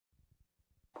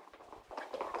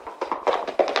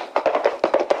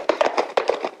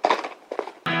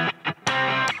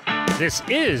This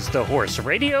is the Horse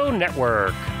Radio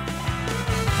Network.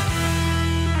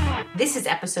 This is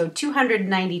episode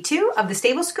 292 of the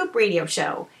Stable Scoop Radio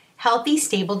Show, Healthy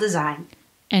Stable Design.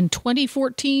 And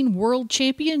 2014 World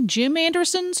Champion Jim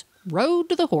Anderson's Road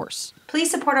to the Horse. Please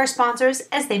support our sponsors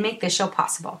as they make this show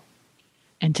possible.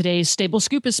 And today's Stable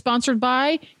Scoop is sponsored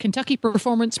by Kentucky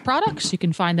Performance Products. You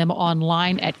can find them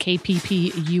online at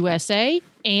KPP USA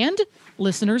and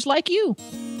listeners like you.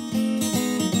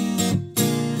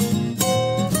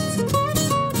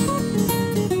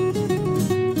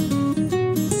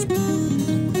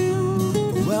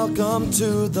 Welcome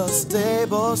to the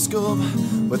Stable Scoop,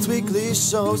 with weekly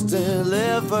shows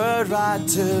delivered right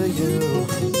to you.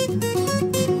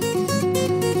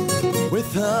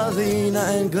 With Helena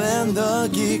and Glenn the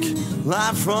Geek,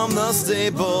 live from the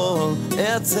stable,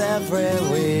 it's every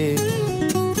week.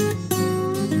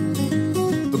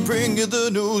 They bring you the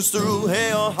news through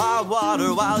hail or high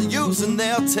water, while using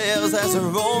their tails as their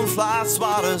own fly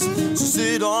swatters. So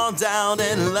sit on down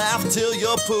and laugh till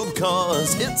you poop,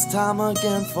 cause it's time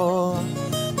again for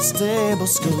Stable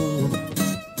Scoop.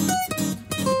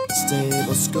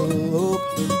 Stable Scoop.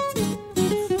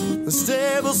 The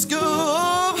Stable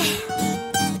Scoop.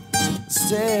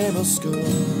 Stable Scoop.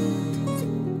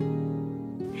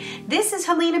 This is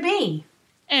Helena B.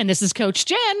 And this is Coach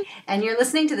Jen. And you're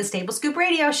listening to the Stable Scoop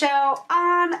Radio Show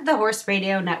on the Horse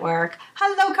Radio Network.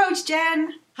 Hello, Coach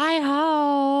Jen.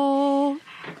 Hi-ho.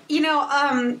 You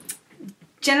know,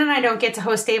 Jen and I don't get to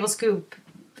host Stable Scoop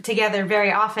together very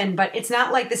often, but it's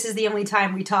not like this is the only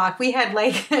time we talk. We had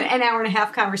like an hour and a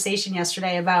half conversation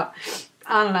yesterday about,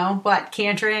 I don't know, what,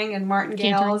 cantering and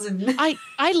martingales. And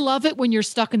I love it when you're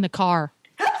stuck in the car.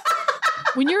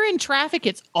 When you're in traffic,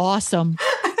 it's awesome.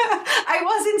 I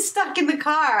wasn't stuck in the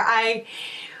car. I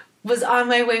was on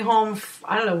my way home.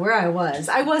 I don't know where I was.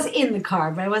 I was in the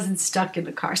car, but I wasn't stuck in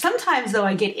the car. Sometimes, though,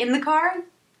 I get in the car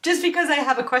just because I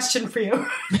have a question for you.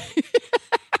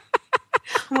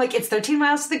 I'm like, it's 13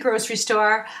 miles to the grocery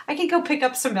store. I can go pick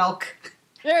up some milk.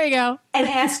 There you go. And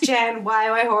ask Jen why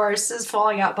my horse is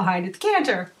falling out behind at the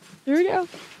canter. There you go.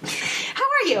 How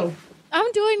are you?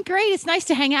 I'm doing great. It's nice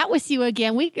to hang out with you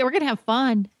again. We're going to have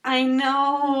fun. I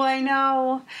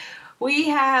know. We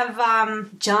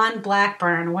have John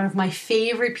Blackburn, one of my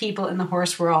favorite people in the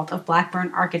horse world, of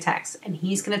Blackburn Architects. And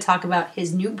he's going to talk about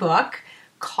his new book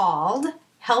called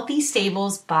Healthy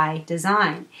Stables by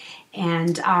Design.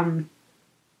 And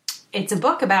it's a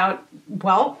book about,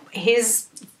 well, his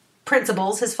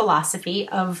principles, his philosophy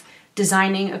of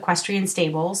designing equestrian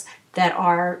stables that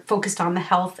are focused on the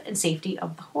health and safety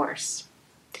of the horse.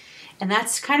 And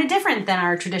that's kind of different than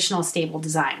our traditional stable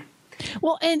design.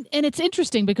 Well, and it's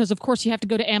interesting because, of course, you have to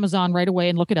go to Amazon right away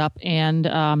and look it up. And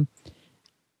I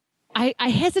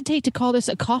hesitate to call this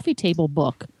a coffee table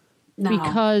book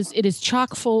because it is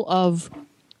chock full of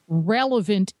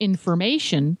relevant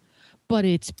information, but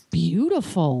it's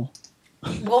beautiful.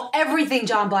 Well, everything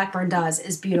John Blackburn does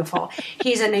is beautiful.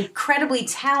 He's an incredibly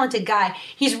talented guy.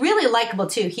 He's really likable,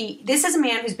 too. This is a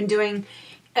man who's been doing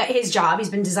his job. He's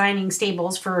been designing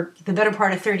stables for the better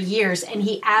part of 30 years, and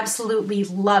he absolutely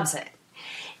loves it.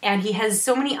 And he has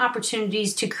so many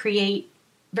opportunities to create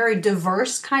very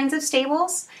diverse kinds of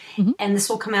stables. Mm-hmm. And this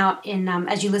will come out in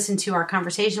as you listen to our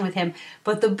conversation with him.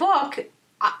 But the book,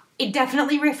 it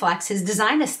definitely reflects his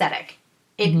design aesthetic.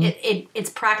 It's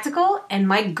practical, and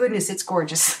my goodness, it's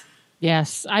gorgeous.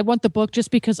 Yes, I want the book just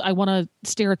because I want to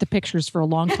stare at the pictures for a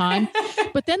long time.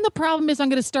 But then the problem is I'm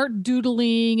going to start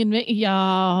doodling and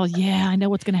I know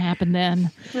what's going to happen then.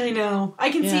 I know.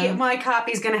 I can see my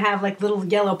copy is going to have like little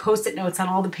yellow Post-it notes on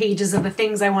all the pages of the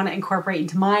things I want to incorporate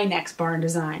into my next barn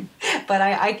design. But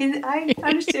I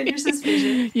understand your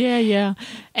suspicion. Yeah.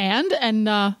 And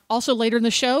also later in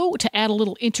the show, to add a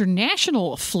little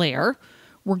international flair,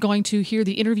 we're going to hear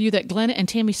the interview that Glenn and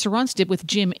Tammy Sarance did with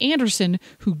Jim Anderson,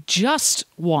 who just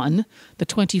won the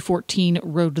 2014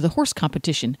 Road to the Horse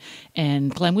competition.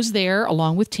 And Glenn was there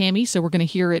along with Tammy, so we're going to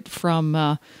hear it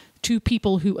from two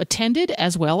people who attended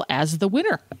as well as the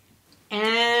winner.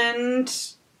 And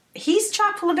he's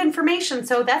chock full of information,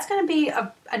 so that's going to be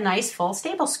a nice full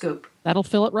stable scoop. That'll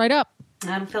fill it right up.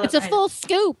 It's a full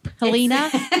scoop, Helena.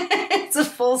 It's a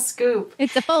full scoop.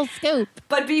 It's a full scoop.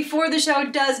 But before the show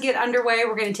does get underway,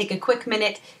 we're going to take a quick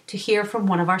minute to hear from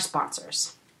one of our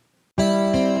sponsors.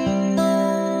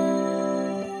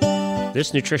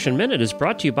 This Nutrition Minute is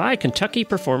brought to you by Kentucky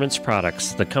Performance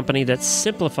Products, the company that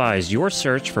simplifies your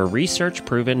search for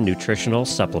research-proven nutritional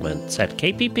supplements at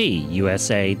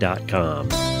kppusa.com.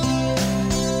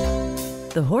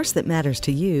 The horse that matters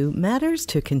to you matters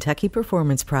to Kentucky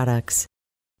Performance Products.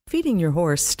 Feeding your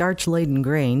horse starch-laden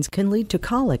grains can lead to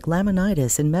colic,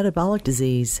 laminitis, and metabolic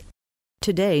disease.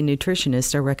 Today,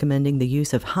 nutritionists are recommending the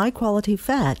use of high-quality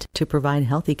fat to provide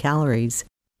healthy calories.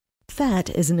 Fat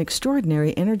is an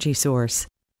extraordinary energy source.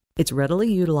 It's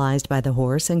readily utilized by the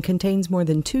horse and contains more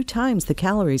than 2 times the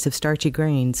calories of starchy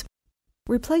grains.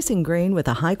 Replacing grain with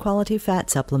a high-quality fat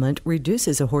supplement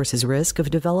reduces a horse's risk of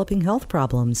developing health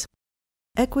problems.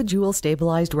 Equijewel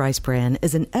Stabilized Rice Bran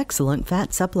is an excellent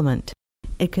fat supplement.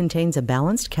 It contains a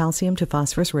balanced calcium to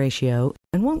phosphorus ratio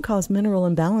and won't cause mineral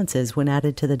imbalances when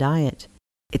added to the diet.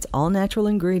 Its all-natural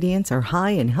ingredients are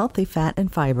high in healthy fat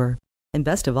and fiber. And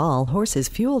best of all, horses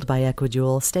fueled by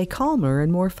Equijewel stay calmer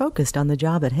and more focused on the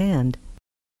job at hand.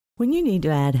 When you need to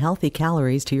add healthy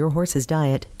calories to your horse's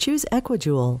diet, choose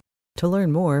Equijewel. To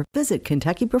learn more, visit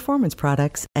Kentucky Performance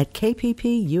Products at kppusa.com.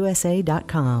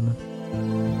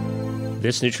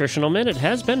 This Nutritional Minute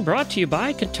has been brought to you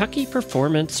by Kentucky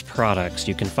Performance Products.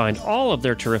 You can find all of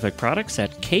their terrific products at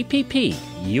kppusa.com.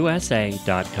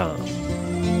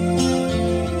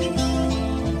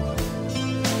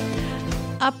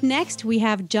 Up next, we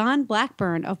have John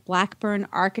Blackburn of Blackburn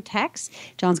Architects.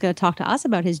 John's going to talk to us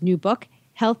about his new book,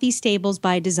 Healthy Stables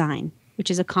by Design,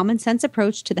 which is a common sense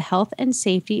approach to the health and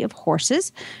safety of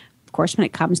horses, of course, when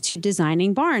it comes to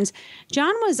designing barns.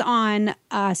 John was on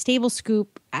Stable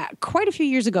Scoop quite a few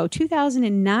years ago,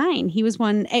 2009. He was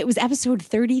it was episode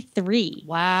 33.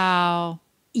 Wow.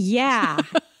 Yeah.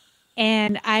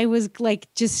 And I was like,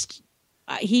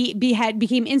 he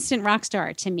became instant rock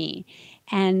star to me.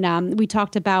 And we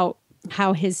talked about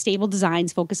how his stable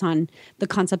designs focus on the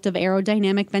concept of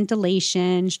aerodynamic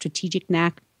ventilation, strategic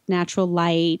natural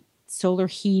light, solar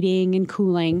heating and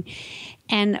cooling.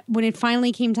 And when it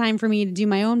finally came time for me to do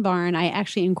my own barn, I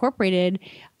actually incorporated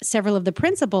several of the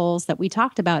principles that we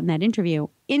talked about in that interview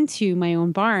into my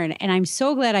own barn. And I'm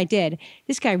so glad I did.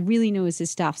 This guy really knows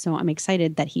his stuff. So I'm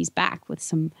excited that he's back with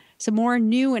some more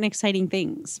new and exciting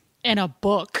things. And a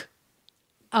book.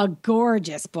 A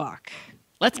gorgeous book.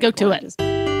 Let's go to it.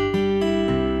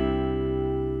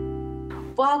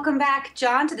 Welcome back,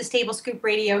 John, to the Stable Scoop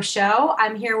Radio Show.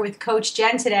 I'm here with Coach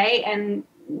Jen today, and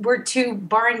we're 2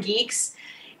 barn geeks,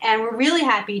 and we're really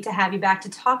happy to have you back to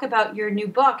talk about your new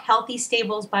book, Healthy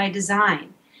Stables by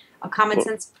Design, a common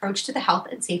sense approach to the health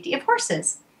and safety of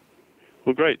horses.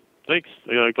 Well, great. Thanks.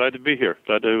 Glad to be here.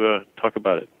 Glad to talk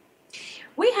about it.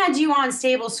 We had you on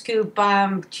Stable Scoop,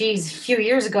 a few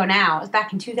years ago now. It was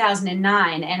back in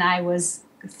 2009, and I was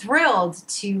thrilled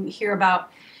to hear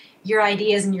about your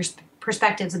ideas and your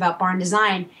perspectives about barn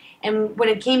design. And when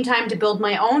it came time to build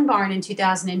my own barn in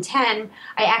 2010,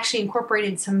 I actually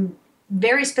incorporated some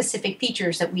very specific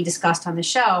features that we discussed on the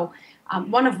show,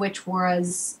 one of which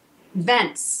was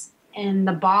vents in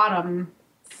the bottom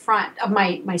front of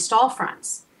my stall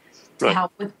fronts to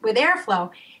help with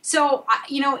airflow. So,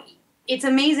 it's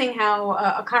amazing how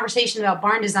a conversation about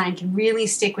barn design can really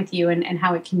stick with you and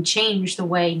how it can change the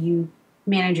way you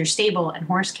manage your stable and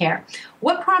horse care.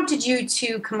 What prompted you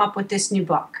to come up with this new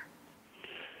book?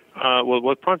 Well,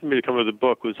 what prompted me to come up with the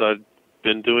book was I'd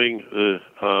been doing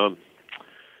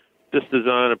this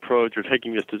design approach, or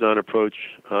taking this design approach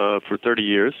for 30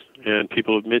 years, and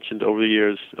people have mentioned over the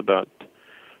years about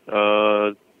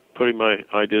putting my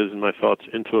ideas and my thoughts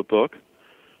into a book.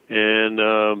 And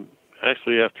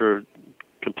actually, after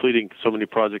completing so many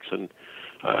projects and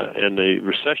the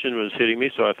recession was hitting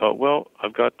me, so I thought, well,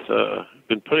 I've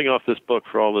been putting off this book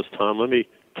for all this time. Let me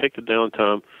take the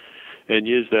downtime and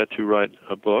use that to write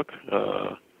a book.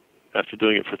 After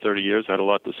doing it for 30 years, I had a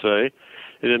lot to say.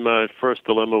 And then my first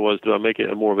dilemma was, do I make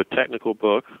it more of a technical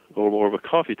book or more of a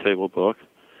coffee table book?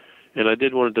 And I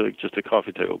did want to do just a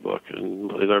coffee table book. And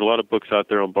there are a lot of books out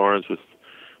there on barns with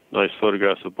nice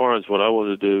photographs of barns. What I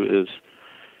wanted to do is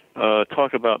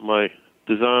talk about my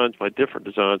designs, my different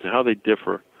designs, and how they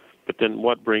differ, but then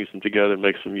what brings them together and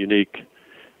makes them unique,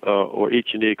 or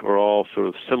each unique, or all sort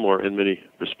of similar in many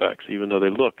respects, even though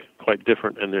they look quite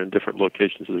different and they're in different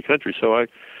locations of the country. So I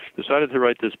decided to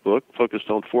write this book, focused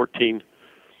on 14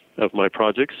 of my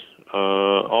projects,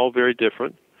 all very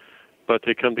different, but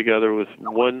they come together with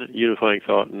one unifying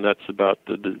thought, and that's about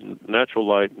the natural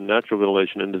light and natural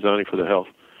ventilation and designing for the health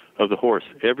of the horse.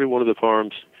 Every one of the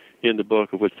farms in the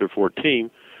book, of which there are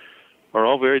 14, are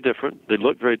all very different. They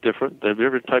look very different. They have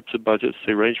different types of budgets.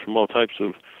 They range from all types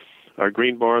of our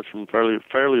green barns, from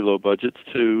fairly low budgets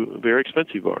to very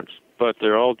expensive barns. But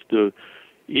they're all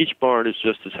each barn is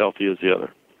just as healthy as the other.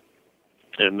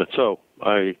 And so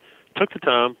I took the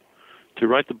time to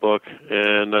write the book,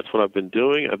 and that's what I've been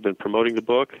doing. I've been promoting the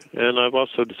book, and I've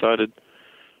also decided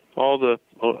all the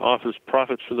author's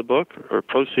profits from the book, or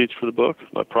proceeds from the book,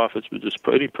 not profits, but just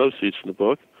any proceeds from the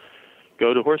book,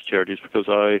 go to horse charities, because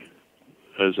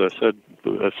as I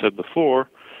said before,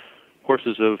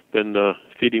 horses have been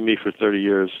feeding me for 30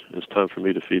 years. It's time for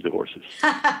me to feed the horses.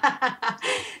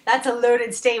 That's a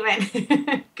loaded statement.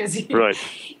 Right.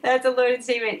 That's a loaded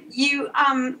statement.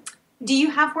 Do you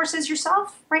have horses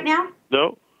yourself right now?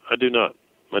 No, I do not.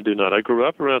 I grew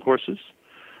up around horses.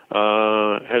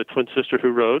 Had a twin sister who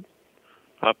rode.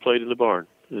 I played in the barn,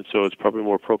 and so it's probably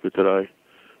more appropriate that I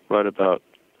write about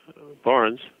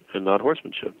barns and not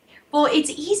horsemanship. Well, it's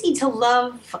easy to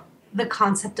love the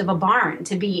concept of a barn,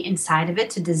 to be inside of it,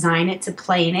 to design it, to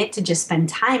play in it, to just spend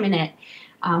time in it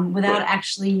without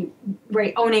actually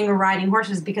owning or riding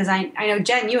horses, because I know,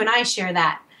 Jen, you and I share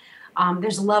that.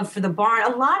 There's a love for the barn.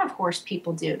 A lot of horse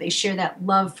people do. They share that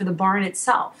love for the barn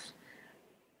itself.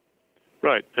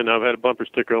 Right, and I've had a bumper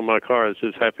sticker on my car that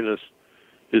says "Happiness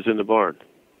is in the barn,"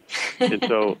 and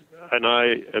so, and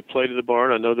I played in the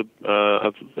barn. I know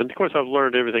and of course, I've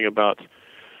learned everything about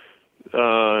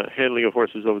handling of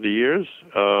horses over the years.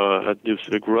 I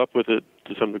grew up with it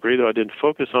to some degree, though I didn't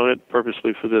focus on it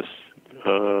purposely for this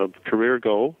career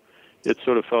goal. It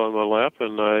sort of fell in my lap,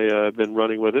 and I've been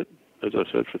running with it, as I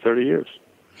said, for 30 years.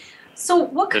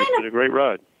 So, it's been a great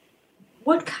ride.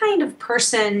 What kind of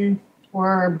person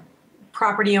or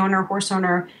property owner, horse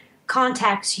owner,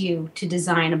 contacts you to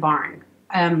design a barn?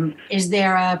 Is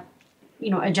there a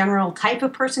general type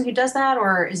of person who does that,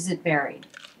 or is it varied?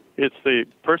 It's the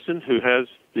person who has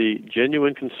the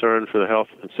genuine concern for the health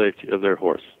and safety of their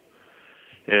horse.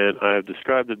 And I have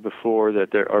described it before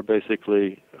that there are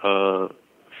basically 4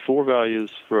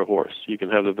 values for a horse. You can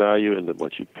have the value in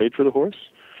what you paid for the horse.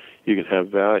 You can have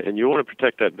value, and you want to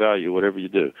protect that value, whatever you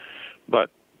do.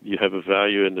 But you have a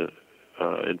value in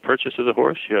purchase of the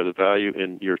horse. You have the value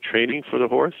in your training for the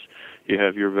horse. You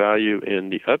have your value in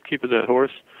the upkeep of that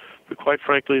horse. But quite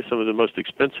frankly, some of the most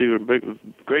expensive and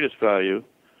greatest value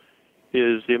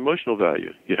is the emotional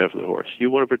value you have for the horse. You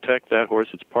want to protect that horse.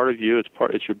 It's part of you.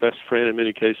 It's your best friend in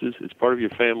many cases. It's part of your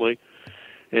family,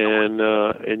 and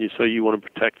so you want to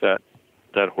protect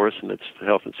that horse and its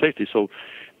health and safety. So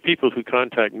people who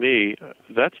contact me,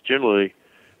 that's generally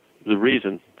the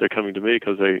reason they're coming to me,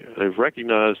 because they've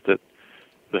recognized that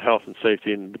the health and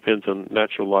safety depends on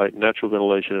natural light, natural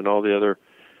ventilation, and all the other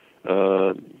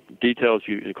details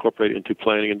you incorporate into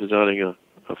planning and designing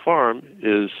a farm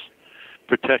is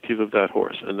protective of that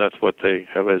horse, and that's what they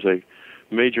have as a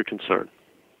major concern.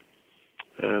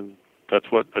 And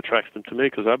that's what attracts them to me,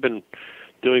 because I've been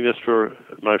doing this for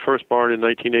my first barn in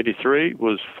 1983,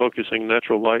 was focusing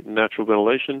natural light and natural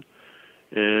ventilation,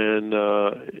 and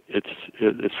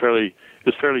it's fairly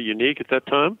unique at that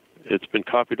time. It's been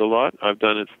copied a lot. I've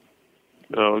done it.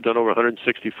 I've done over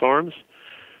 160 farms.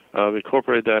 I've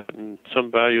incorporated that and some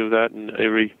value of that in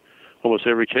almost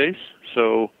every case.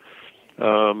 So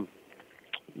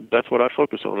that's what I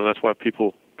focus on, and that's why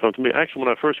people come to me. Actually,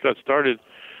 when I first got started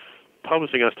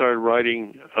publishing, I started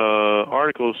writing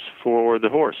articles for The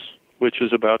Horse, which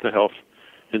is about the health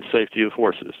and safety of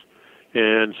horses.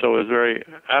 And so it was very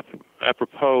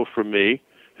apropos for me,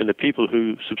 and the people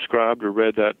who subscribed or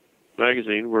read that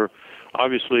magazine were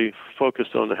obviously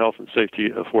focused on the health and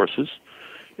safety of horses.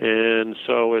 And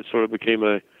so it sort of became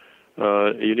a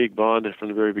unique bond from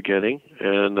the very beginning,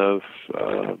 and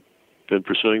I've been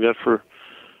pursuing that for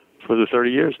the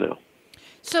 30 years now.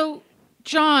 So,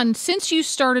 John, since you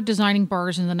started designing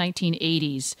barns in the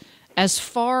 1980s, as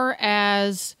far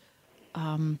as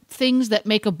things that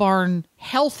make a barn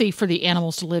healthy for the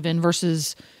animals to live in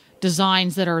versus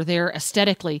designs that are there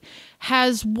aesthetically,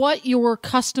 has what your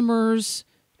customers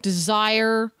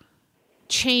desire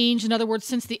changed? In other words,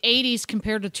 since the 80s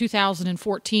compared to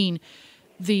 2014,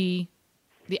 the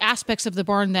aspects of the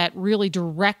barn that really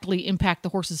directly impact the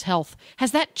horse's health,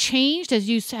 has that changed? Have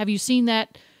you seen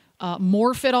that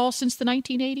morph at all since the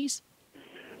 1980s?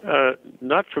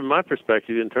 Not from my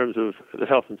perspective in terms of the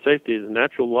health and safety. The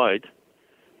natural light,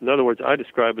 in other words, I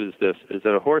describe it as this, is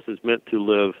that a horse is meant to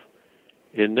live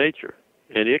in nature,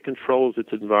 and it controls its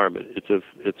environment.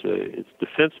 Its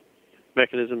defense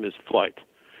mechanism is flight.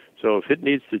 So if it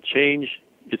needs to change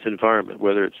its environment,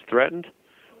 whether it's threatened,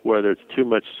 whether it's too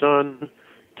much sun,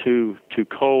 too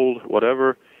cold,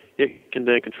 whatever, it can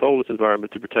then control its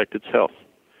environment to protect its health.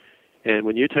 And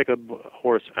when you take a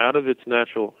horse out of its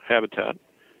natural habitat,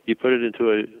 you put it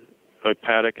into a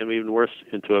paddock, and even worse,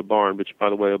 into a barn, which, by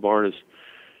the way, a barn is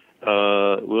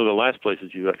one of the last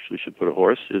places you actually should put a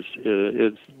horse, is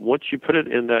once you put it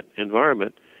in that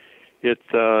environment, it's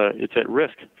at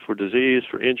risk for disease,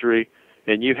 for injury,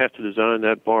 and you have to design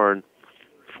that barn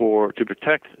to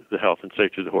protect the health and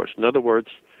safety of the horse. In other words,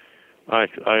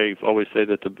 I always say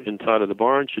that the inside of the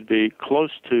barn should be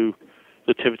close to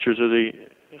the temperatures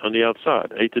on the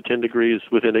outside, 8 to 10 degrees,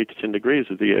 within 8 to 10 degrees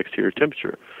of the exterior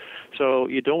temperature. So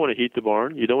you don't want to heat the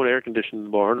barn. You don't want to air condition the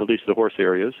barn, at least the horse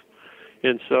areas.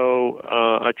 And so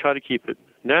I try to keep it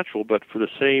natural, but for the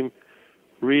same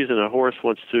reason a horse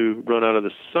wants to run out of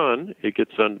the sun,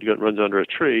 runs under a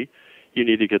tree, you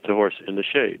need to get the horse in the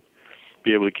shade.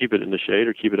 Be able to keep it in the shade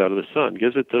or keep it out of the sun.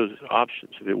 Gives it those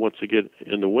options. If it wants to get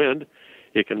in the wind,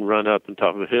 it can run up on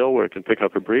top of a hill where it can pick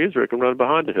up a breeze, or it can run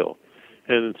behind a hill.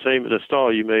 And same in a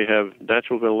stall, you may have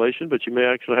natural ventilation, but you may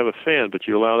actually have a fan, but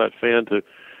you allow that fan to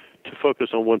focus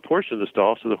on one portion of the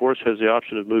stall, so the horse has the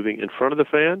option of moving in front of the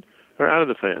fan or out of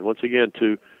the fan, once again,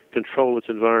 to control its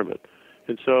environment.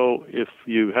 And so if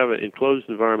you have an enclosed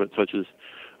environment such as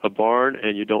a barn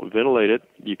and you don't ventilate it,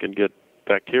 you can get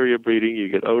bacteria breeding, you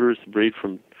get odors breed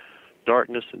from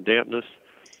darkness and dampness.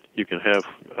 You can have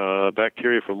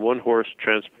bacteria from one horse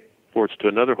transports to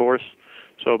another horse.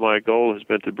 So my goal has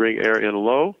been to bring air in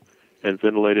low and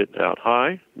ventilate it out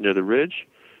high near the ridge,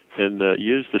 and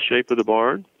use the shape of the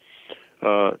barn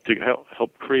to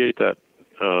help create that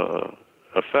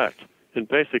effect. And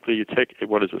basically you take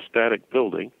what is a static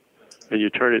building and you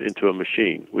turn it into a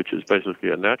machine, which is basically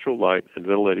a natural light and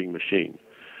ventilating machine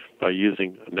by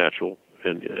using natural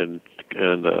and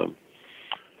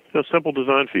simple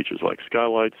design features like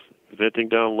skylights, venting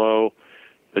down low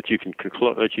that you can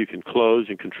close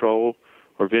and control,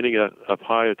 or venting up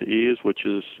high at the eaves, which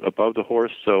is above the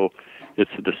horse. So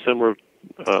it's a similar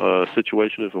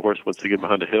situation if the horse wants to get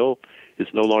behind a hill.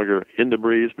 It's no longer in the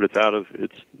breeze, but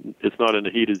it's not in a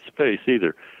heated space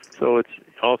either. So it's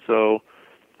also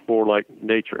more like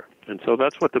nature. And so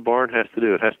that's what the barn has to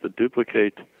do. It has to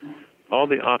duplicate all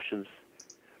the options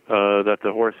that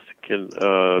the horse can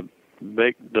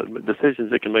make, the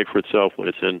decisions it can make for itself when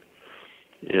it's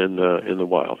in the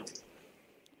wild.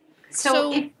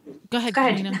 So go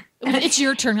ahead, Nina. It's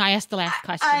your turn. I asked the last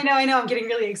question. I know. I'm getting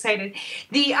really excited.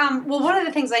 One of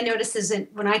the things I noticed is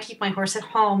that when I keep my horse at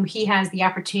home, he has the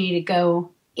opportunity to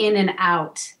go in and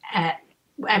out at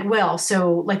will.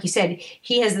 So, like you said,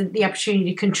 he has the opportunity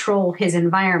to control his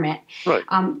environment. Right.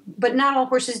 But not all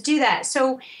horses do that.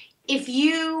 So, if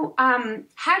you,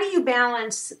 how do you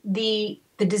balance the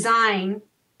design,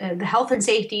 the health and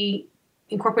safety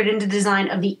incorporated into the design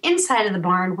of the inside of the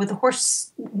barn with the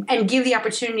horse, and give the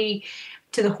opportunity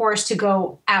to the horse to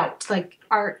go out?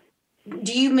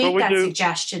 Do you make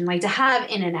suggestion, like to have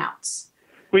in and outs?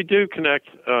 We do connect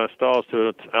stalls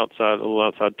to a little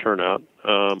outside turnout.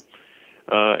 And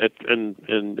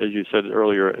as you said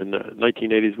earlier, in the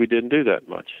 1980s, we didn't do that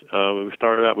much. We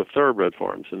started out with thoroughbred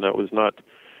farms, and that was not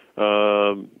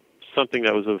something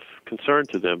that was of concern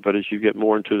to them. But as you get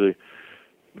more into the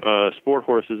sport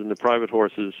horses and the private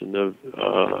horses, and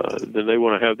then they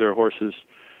want to have their horses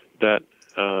that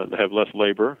have less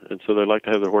labor, and so they like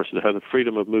to have their horses that have the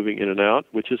freedom of moving in and out,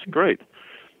 which is great.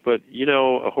 But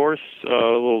a horse,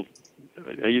 you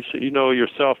know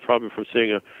yourself probably from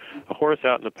seeing a horse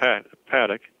out in the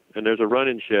paddock, and there's a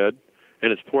run-in shed,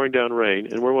 and it's pouring down rain,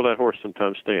 and where will that horse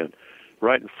sometimes stand?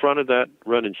 Right in front of that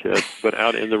run-in shed, but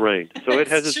out in the rain. So it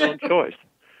has its own choice.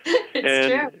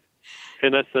 True.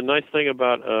 And that's the nice thing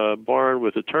about a barn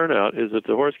with a turnout, is that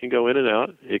the horse can go in and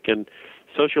out. It can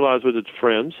socialize with its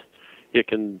friends. It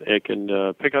can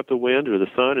pick up the wind or the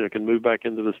sun, and it can move back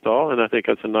into the stall. And I think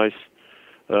that's a nice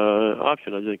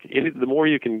option. I think the more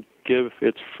you can give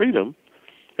its freedom,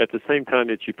 at the same time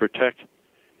that you protect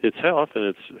its health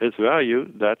and its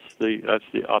value, that's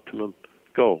the optimum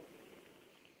goal.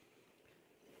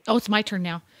 Oh, it's my turn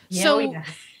now. Yeah, so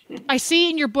I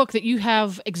see in your book that you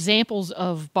have examples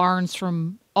of barns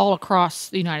from all across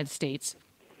the United States.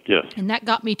 Yes. And that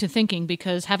got me to thinking,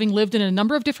 because having lived in a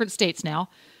number of different states now,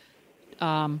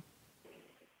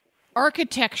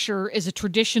 architecture is a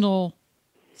traditional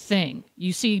thing.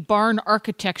 You see barn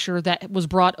architecture that was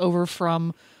brought over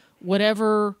from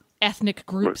whatever ethnic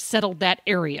group settled that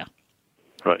area.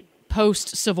 Right.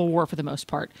 Post-Civil War for the most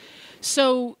part.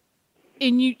 So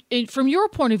from your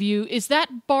point of view, is that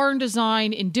barn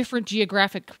design in different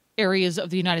geographic areas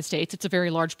of the United States? It's a very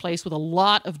large place with a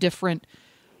lot of different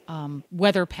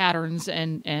weather patterns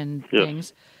and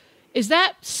things. Is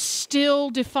that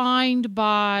still defined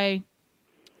by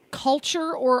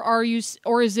culture, or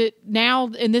is it now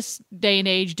in this day and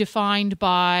age defined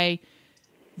by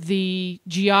the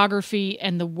geography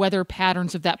and the weather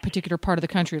patterns of that particular part of the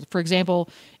country? For example,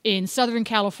 in Southern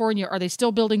California, are they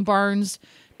still building barns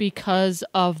because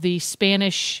of the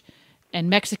Spanish and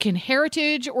Mexican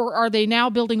heritage, or are they now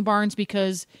building barns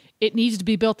because it needs to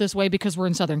be built this way because we're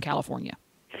in Southern California?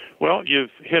 Well, you've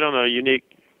hit on a unique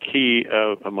key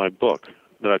of my book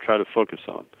that I try to focus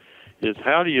on, is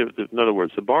how do you, in other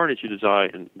words, the barn that you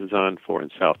design for in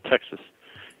South Texas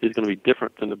is going to be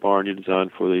different than the barn you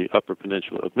designed for the Upper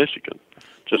Peninsula of Michigan,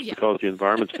 just because the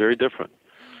environment's very different.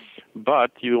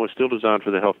 But you will still design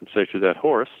for the health and safety of that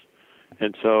horse,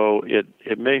 and so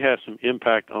it may have some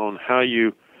impact on how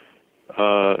you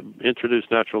introduce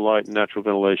natural light and natural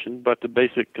ventilation, but the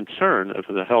basic concern of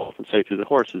the health and safety of the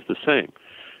horse is the same.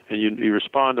 And you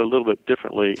respond a little bit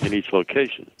differently in each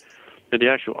location. And the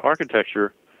actual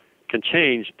architecture can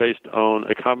change based on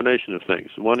a combination of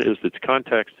things. One is its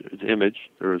context, its image,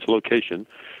 or its location,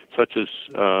 such as,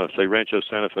 say, Rancho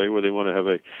Santa Fe, where they want to have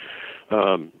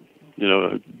an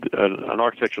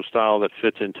architectural style that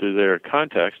fits into their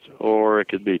context, or it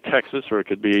could be Texas, or it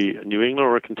could be New England,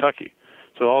 or Kentucky.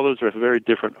 So all those are a very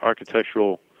different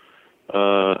architectural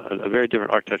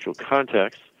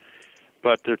context.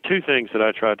 But there are two things that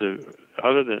I tried to,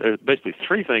 basically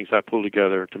three things I pulled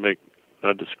together to make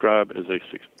describe as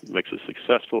makes a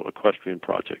successful equestrian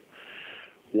project.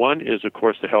 One is, of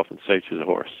course, the health and safety of the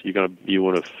horse. You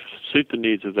want to suit the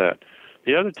needs of that.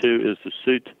 The other two is to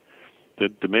suit the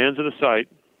demands of the site,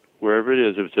 wherever it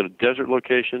is. If it's in a desert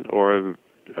location or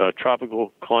a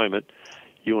tropical climate,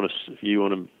 you want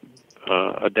to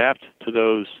adapt to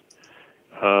those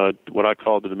what I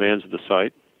call the demands of the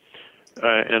site,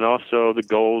 and also the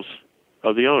goals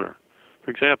of the owner. For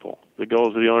example, the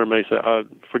goals of the owner may say,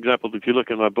 for example, if you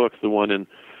look in my book, the one in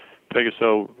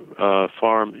Pegaso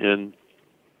Farm in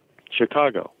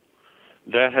Chicago,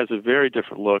 that has a very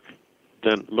different look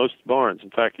than most barns. In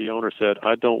fact, the owner said,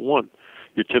 I don't want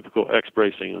your typical X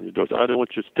bracing on your doors. I don't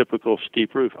want your typical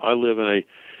steep roof. I live in a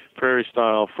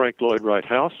prairie-style Frank Lloyd Wright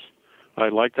house. I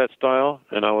like that style,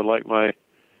 and I would like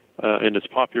and it's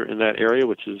popular in that area,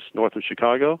 which is north of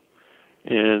Chicago.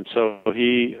 And so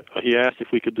he asked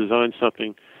if we could design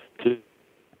something to, at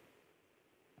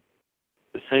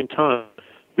the same time,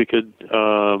 we could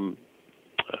design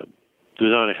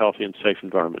a healthy and safe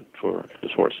environment for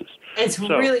his horses. It's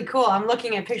really cool. I'm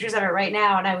looking at pictures of it right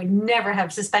now, and I would never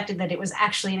have suspected that it was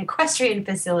actually an equestrian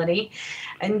facility.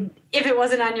 And if it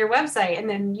wasn't on your website, and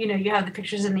then, you have the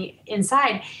pictures in the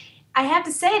inside. I have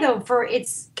to say, though, for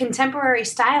its contemporary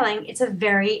styling, it's a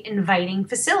very inviting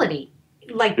facility.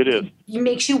 Like, it is. It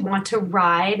makes you want to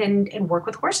ride and work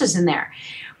with horses in there.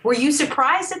 Were you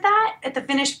surprised at that, at the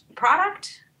finished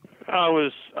product?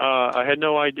 I had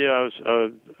no idea.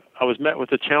 I was met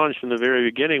with a challenge from the very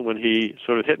beginning when he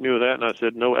sort of hit me with that, and I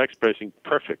said, no X bracing,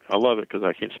 perfect. I love it because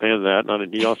I can't stand that.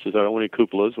 And he also said, I don't want any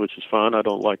cupolas, which is fine. I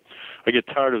get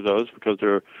tired of those because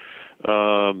they're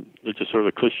just sort of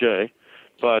a cliche,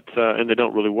 but and they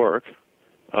don't really work.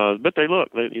 But they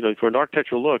look, for an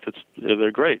architectural look,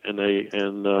 they're great,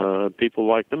 and people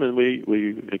like them, and we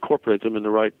incorporate them in the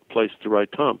right place at the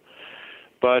right time.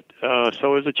 But so it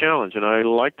was a challenge, and I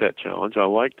like that challenge. I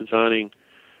like designing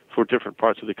for different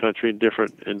parts of the country and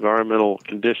different environmental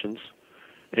conditions,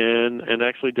 and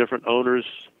actually different owners'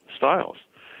 styles.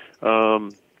 So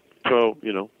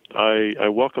I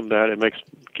welcome that. It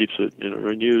keeps it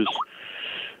renews.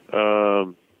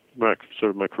 My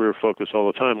career focus all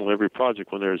the time on every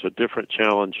project when there's a different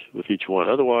challenge with each one.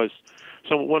 Otherwise,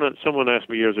 someone asked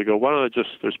me years ago, why don't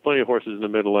there's plenty of horses in the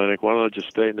Mid-Atlantic, why don't I just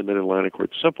stay in the Mid-Atlantic where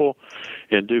it's simple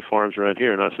and do farms around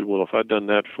here? And I said, well, if I'd done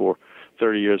that for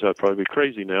 30 years, I'd probably be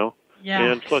crazy now. Yeah.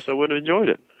 And plus, I wouldn't have enjoyed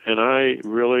it. And I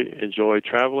really enjoy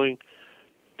traveling,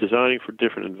 designing for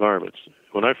different environments.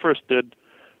 When I first did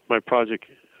my project,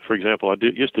 for example, I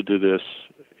used to do this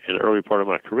in the early part of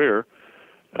my career.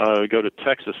 I would go to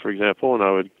Texas, for example, and I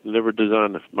would never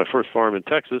design my first farm in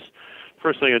Texas.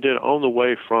 First thing I did on the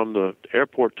way from the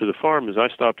airport to the farm is I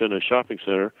stopped in a shopping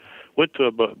center, went to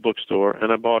a bookstore,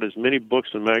 and I bought as many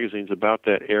books and magazines about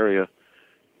that area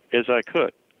as I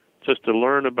could, just to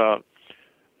learn about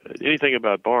anything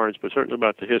about barns, but certainly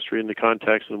about the history and the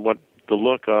context and what the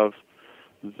look of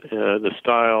the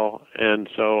style. And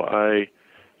so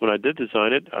when I did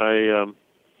design it, I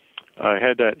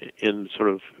had that in sort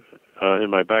of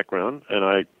in my background, and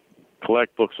I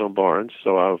collect books on barns,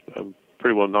 so I'm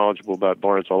pretty well knowledgeable about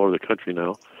barns all over the country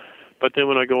now. But then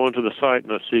when I go onto the site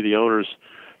and I see the owner's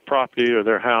property or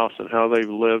their house and how they've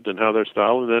lived and how they're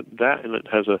styled, and that and it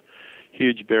has a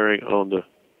huge bearing on the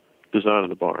design of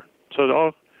the barn.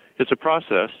 So it's a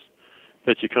process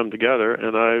that you come together,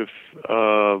 and I've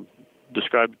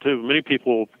described it too. Many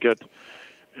people get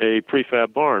a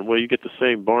prefab barn. Well, you get the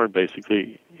same barn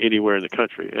basically anywhere in the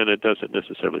country, and it doesn't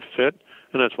necessarily fit,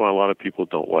 and that's why a lot of people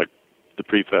don't like the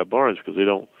prefab barns, because they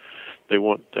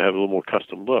want to have a little more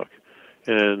custom look.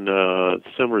 And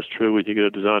similar is true when you get a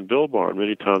design-build barn.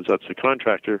 Many times that's a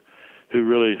contractor who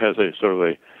really has a sort of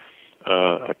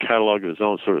a catalog of his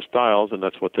own sort of styles, and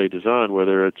that's what they design,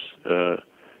 whether it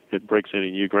breaks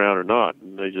any new ground or not.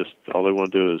 And all they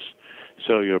want to do is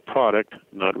sell you a product,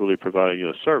 not really providing you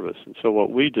a service. And so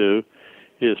what we do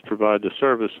is provide the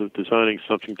service of designing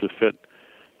something to fit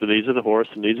the needs of the horse,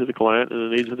 the needs of the client,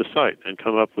 and the needs of the site, and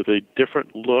come up with a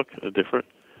different look, a different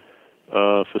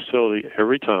facility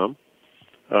every time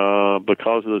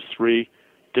because of those three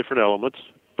different elements,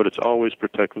 but it's always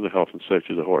protecting the health and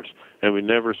safety of the horse. And we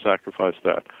never sacrifice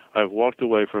that. I've walked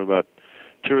away from about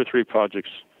 2 or 3 projects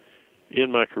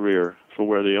in my career for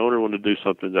where the owner wanted to do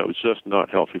something that was just not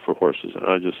healthy for horses. And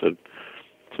I just said,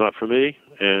 it's not for me,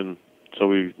 and so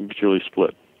we mutually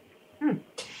split.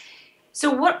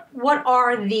 So what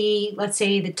are the, let's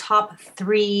say, the top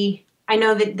 3? I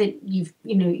know that you've,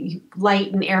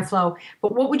 light and airflow,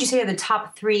 but what would you say are the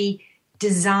top 3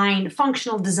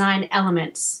 functional design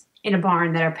elements in a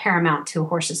barn that are paramount to a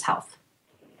horse's health?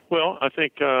 Well, I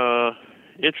think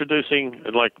introducing,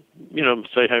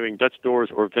 say having Dutch doors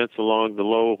or vents along the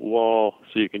low wall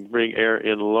so you can bring air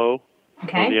in low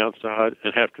on the outside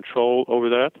and have control over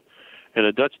that. And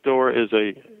a Dutch door is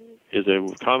a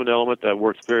common element that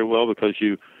works very well because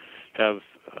you have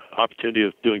opportunity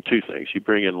of doing 2 things. You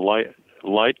bring in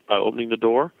light by opening the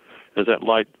door. As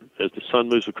the sun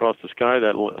moves across the sky,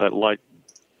 that light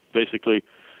basically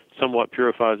somewhat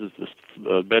purifies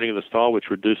the bedding of the stall, which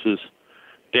reduces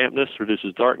dampness,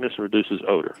 reduces darkness, and reduces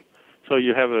odor. So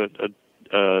you have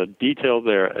a detail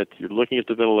there. You're looking at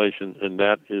the ventilation, and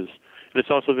it's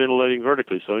also ventilating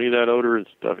vertically. So any of that odor and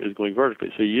stuff is going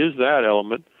vertically. So you use that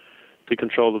element to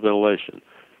control the ventilation.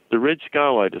 The ridge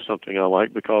skylight is something I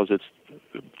like because it's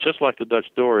just like the Dutch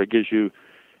door. It gives you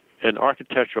an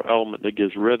architectural element that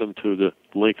gives rhythm to the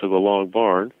length of a long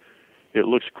barn. It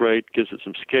looks great, gives it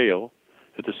some scale.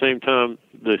 At the same time,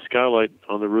 the skylight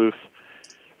on the roof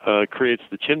creates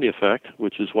the chimney effect,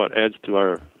 which is what adds to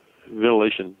our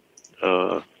ventilation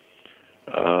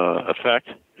effect,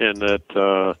 and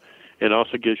that it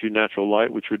also gives you natural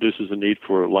light, which reduces the need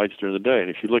for lights during the day. And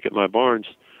if you look at my barns,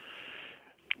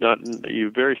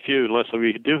 very few, unless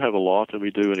we do have a loft, and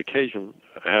we do on occasion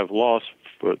have lofts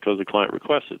because the client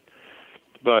requests it.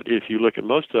 But if you look at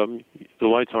most of them, the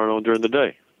lights aren't on during the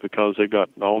day because they've got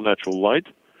all natural light.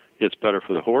 It's better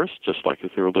for the horse, just like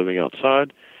if they were living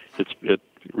outside. It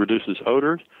reduces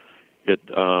odor. It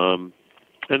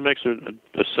makes it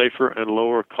a safer and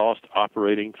lower cost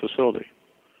operating facility.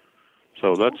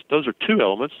 So those are 2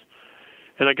 elements.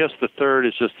 And I guess the third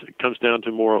is it comes down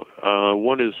to more.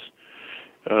 One is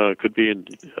could be in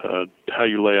how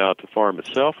you lay out the farm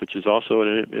itself, which is also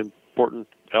an important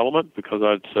element because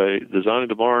I'd say designing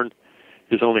the barn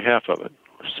is only half of it.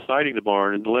 Siting the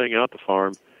barn and laying out the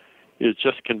farm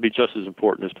can be just as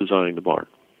important as designing the barn.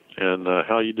 And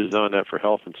how you design that for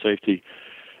health and safety,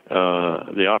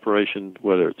 the operation,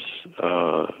 whether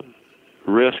it's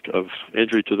risk of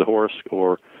injury to the horse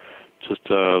or just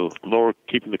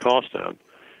keeping the cost down,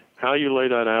 how you lay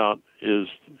that out is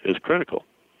critical,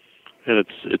 and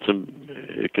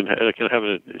it can have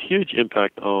a huge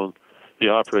impact on the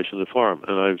operation of the farm.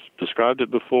 And I've described it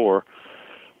before.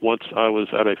 Once I was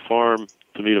at a farm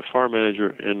to meet a farm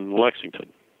manager in Lexington.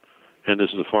 And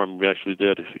this is a farm we actually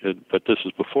did, but this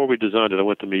is before we designed it. I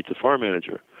went to meet the farm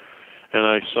manager, and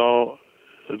I saw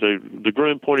the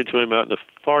groom pointing to him out in the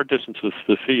far distance of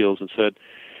the fields and said,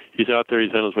 he's out there,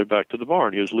 he's on his way back to the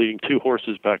barn. He was leading 2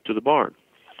 horses back to the barn.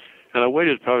 And I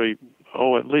waited probably,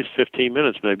 at least 15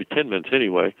 minutes, maybe 10 minutes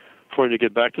anyway, for him to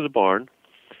get back to the barn.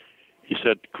 He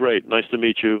said, great, nice to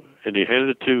meet you. And he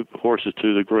handed the 2 horses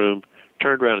to the groom,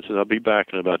 turned around and said, I'll be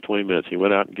back in about 20 minutes. He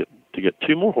went out and get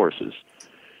 2 more horses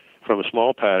from a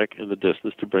small paddock in the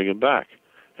distance to bring him back.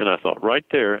 And I thought, right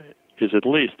there is at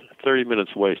least 30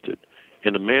 minutes wasted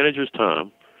in the manager's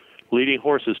time leading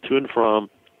horses to and from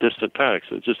distant paddocks.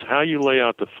 So just how you lay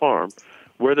out the farm,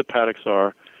 where the paddocks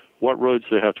are, what roads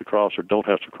they have to cross or don't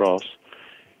have to cross,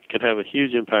 can have a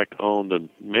huge impact on the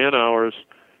man hours,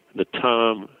 the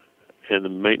time, and the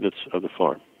maintenance of the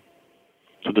farm.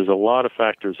 So there's a lot of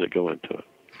factors that go into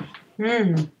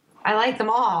it. I like them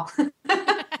all.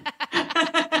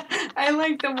 I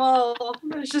like them all.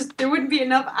 It's just there wouldn't be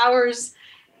enough hours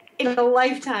in a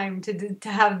lifetime to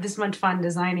have this much fun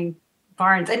designing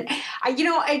barns. And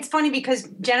it's funny because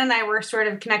Jen and I were sort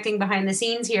of connecting behind the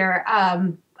scenes here.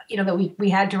 That we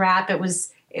had to wrap. It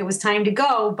was time to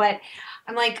go, but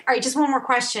I'm like, all right, just one more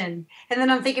question. And then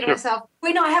I'm thinking to myself,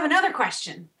 wait, no, I have another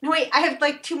question. No, wait, I have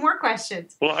like 2 more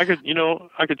questions. Well, I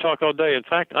could talk all day. In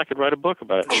fact, I could write a book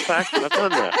about it. In fact, I've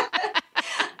done that.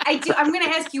 I do. I'm going to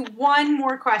ask you one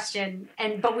more question,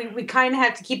 but we kind of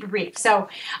have to keep it brief. So,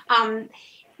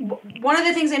 one of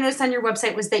the things I noticed on your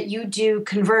website was that you do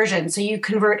conversion. So you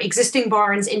convert existing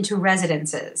barns into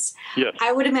residences. Yes.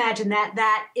 I would imagine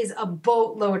that is a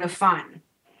boatload of fun.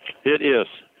 It is.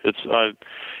 I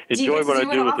enjoy what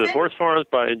I do with the horse farms,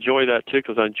 but I enjoy that too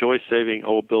because I enjoy saving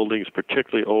old buildings,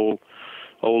 particularly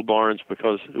old barns,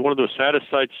 because one of the saddest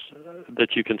sights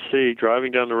that you can see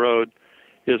driving down the road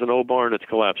is an old barn that's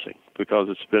collapsing because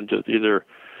it's been just either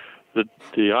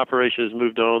the operation has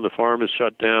moved on, the farm is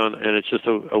shut down, and it's just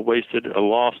a wasted, a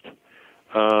lost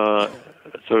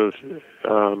sort of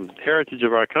heritage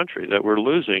of our country that we're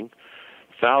losing.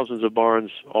 Thousands of barns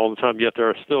all the time, yet there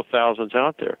are still thousands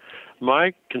out there.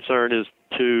 My concern is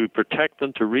to protect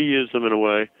them, to reuse them in a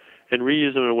way, and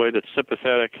reuse them in a way that's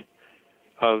sympathetic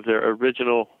of their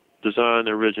original design,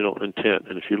 their original intent.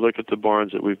 And if you look at the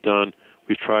barns that we've done,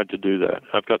 we've tried to do that.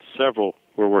 I've got several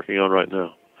we're working on right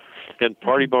now. And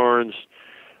party barns,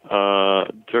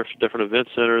 different event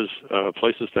centers,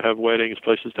 places to have weddings,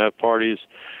 places to have parties,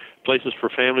 places for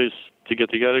families to get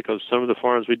together, because some of the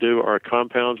farms we do are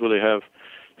compounds where they have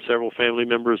several family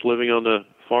members living on the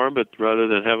farm, but rather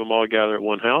than have them all gather at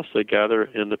one house, they gather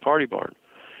in the party barn.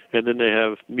 And then they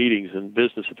have meetings and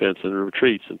business events and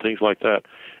retreats and things like that.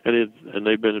 And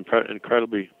they've been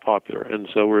incredibly popular. And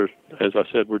so we're, as I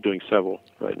said, we're doing several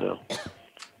right now.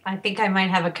 I think I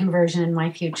might have a conversion in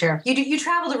my future. You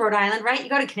travel to Rhode Island, right? You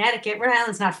go to Connecticut. Rhode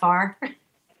Island's not far.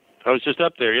 I was just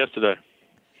up there yesterday.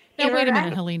 Now, wait a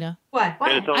minute, Helena. What?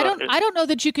 I don't know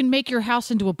that you can make your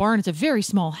house into a barn. It's a very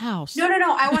small house. No.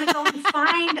 I want to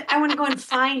go and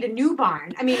find a new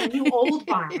barn. I mean, a new old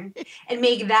barn, and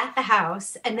make that the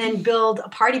house, and then build a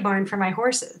party barn for my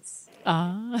horses.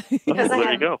 There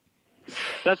you go.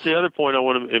 That's the other point I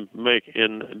want to make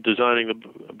in designing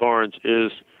the barns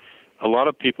is a lot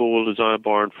of people will design a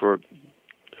barn for,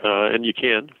 and you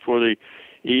can, for the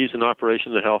ease and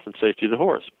operation, the health and safety of the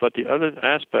horse. But the other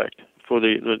aspect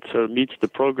that meets the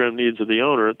program needs of the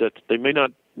owner that they may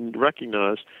not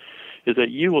recognize is that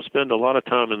you will spend a lot of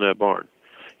time in that barn.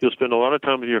 You'll spend a lot of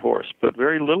time with your horse, but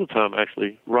very little time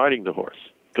actually riding the horse,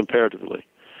 comparatively.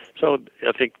 So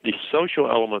I think the social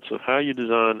elements of how you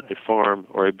design a farm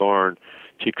or a barn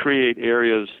to create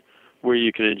areas where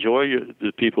you can enjoy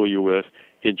the people you're with,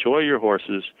 enjoy your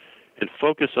horses, and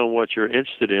focus on what you're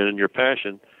interested in and your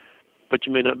passion, but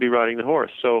you may not be riding the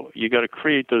horse. So you got to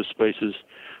create those spaces,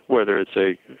 whether it's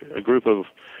a group of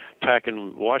tack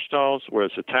and wash stalls, whether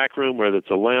it's a tack room, whether it's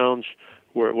a lounge,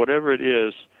 whatever it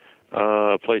is,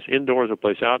 a place indoors, a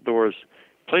place outdoors,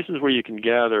 places where you can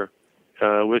gather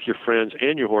with your friends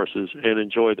and your horses and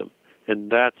enjoy them. And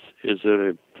that is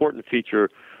an important feature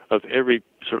of every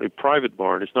certainly private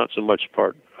barn. It's not so much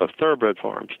part of thoroughbred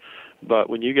farms, but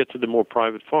when you get to the more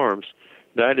private farms,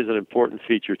 that is an important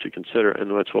feature to consider,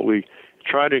 and that's what we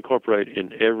try to incorporate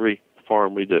in every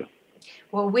farm we do.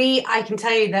 Well, I can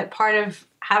tell you that part of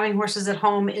having horses at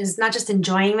home is not just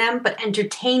enjoying them, but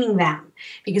entertaining them.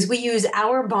 Because we use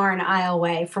our barn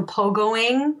aisleway for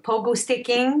pogo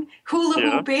sticking, hula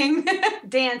hooping,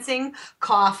 dancing,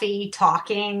 coffee,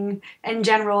 talking, and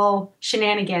general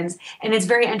shenanigans. And it's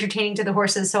very entertaining to the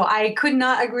horses. So I could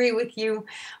not agree with you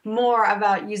more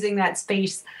about using that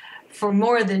space for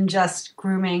more than just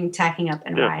grooming, tacking up,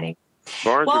 and riding.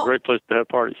 Barns are a great place to have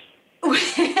parties.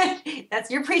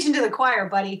 You're preaching to the choir,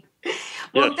 buddy.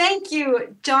 Well, Thank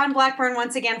you, John Blackburn,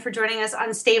 once again for joining us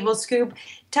on Stable Scoop.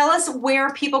 Tell us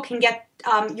where people can get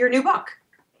your new book.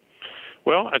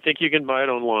 Well, I think you can buy it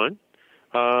online.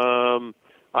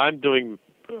 I do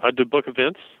book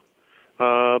events,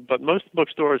 but most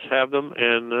bookstores have them,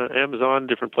 and Amazon,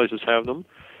 different places have them.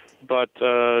 But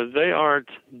they aren't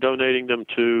donating them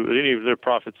to any of their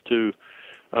profits to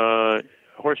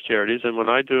horse charities. And when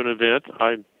I do an event,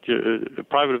 a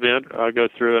private event, I go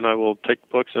through and I will take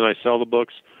books and I sell the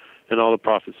books, and all the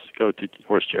profits go to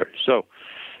horse charities. So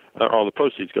all the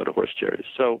proceeds go to horse charities.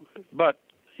 So, but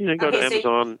you can go to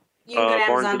Amazon,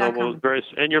 Barnes and Noble,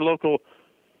 and your local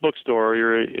bookstore,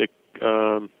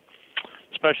 especially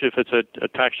if it's a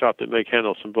tack shop that may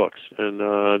handle some books, and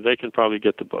they can probably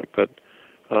get the book. But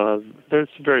there's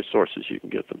various sources you can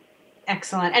get them.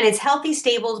 Excellent. And it's Healthy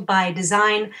Stables by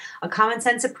Design, a common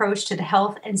sense approach to the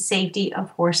health and safety of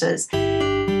horses.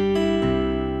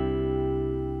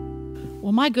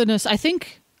 Well, my goodness, I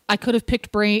think I could have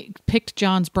picked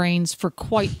John's brains for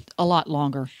quite a lot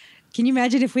longer. Can you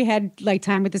imagine if we had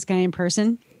time with this guy in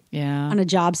person? Yeah. On a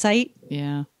job site?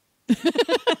 Yeah.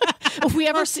 If we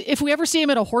ever see him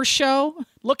at a horse show,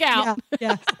 look out.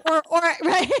 Yeah.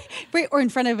 Or in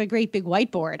front of a great big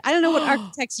whiteboard. I don't know what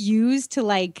architects use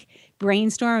to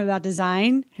brainstorm about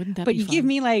design. Wouldn't that but be you fun? give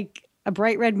me a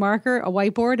bright red marker, a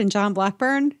whiteboard, and John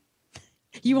Blackburn,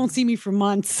 you won't see me for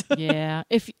months. Yeah.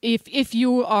 If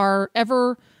you are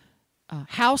ever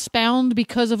housebound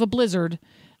because of a blizzard,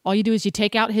 All you do is you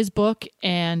take out his book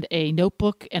and a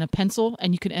notebook and a pencil,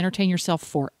 and you can entertain yourself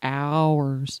for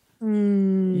hours.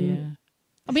 Yeah.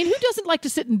 I mean, who doesn't like to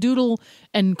sit and doodle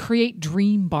and create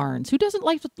dream barns? Who doesn't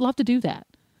love to do that?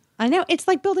 I know. It's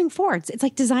like building forts. It's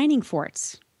like designing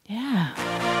forts. Yeah.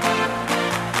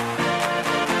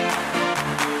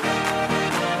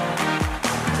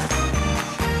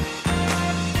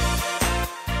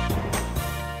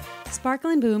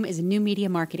 Sparkle and Boom is a new media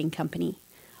marketing company.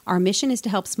 Our mission is to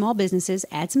help small businesses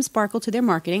add some sparkle to their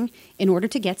marketing in order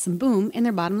to get some boom in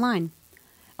their bottom line.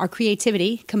 Our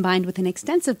creativity, combined with an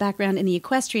extensive background in the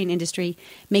equestrian industry,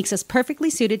 makes us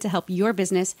perfectly suited to help your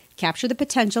business capture the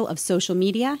potential of social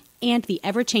media and the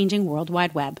ever-changing World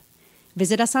Wide Web.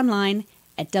 Visit us online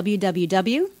at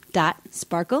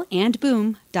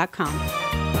www.sparkleandboom.com.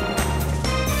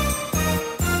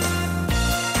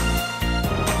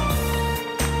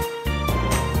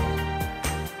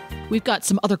 We've got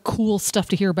some other cool stuff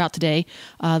to hear about today.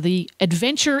 The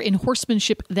adventure in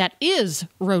horsemanship that is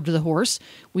Road to the Horse.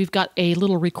 We've got a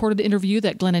little recorded interview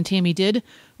that Glenn and Tammy did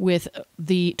with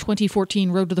the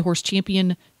 2014 Road to the Horse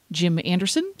champion, Jim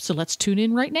Anderson. So let's tune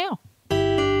in right now.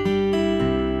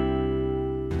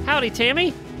 Howdy,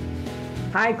 Tammy.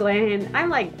 Hi, Glenn. I'm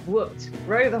like whooped.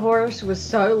 Road to the Horse was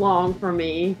so long for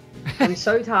me. I'm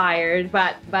so tired,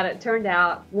 but it turned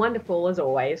out wonderful as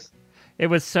always. It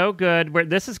was so good.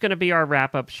 This is going to be our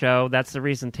wrap-up show. That's the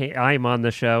reason I'm on the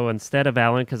show instead of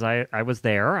Alan, because I was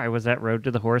there. I was at Road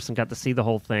to the Horse and got to see the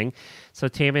whole thing. So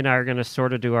Tammy and I are going to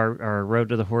sort of do our Road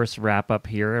to the Horse wrap-up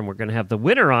here, and we're going to have the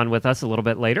winner on with us a little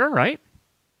bit later, right?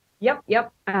 Yep.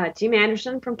 Jim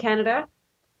Anderson from Canada.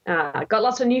 Got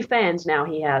lots of new fans now,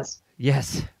 he has.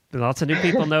 Yes, lots of new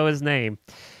people know his name.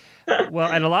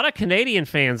 Well, and a lot of Canadian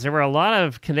fans. There were a lot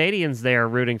of Canadians there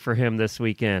rooting for him this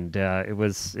weekend. It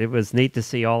was neat to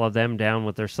see all of them down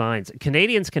with their signs.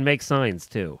 Canadians can make signs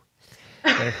too.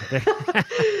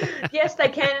 Yes, they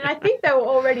can, and I think they were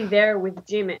already there with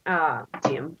Jim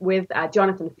with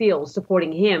Jonathan Fields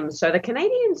supporting him. So the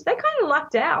Canadians, they kind of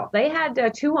lucked out. They had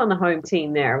two on the home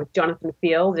team there with Jonathan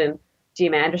Fields and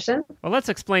Jim Anderson. Well, let's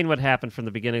explain what happened from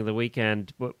the beginning of the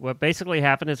weekend. What basically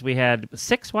happened is we had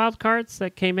 6 wild cards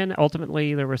that came in.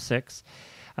 Ultimately, there were 6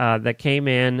 that came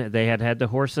in. They had the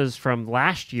horses from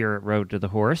last year at Road to the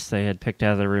Horse. They had picked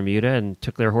out of the Remuda and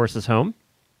took their horses home.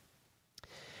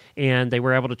 And they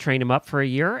were able to train them up for a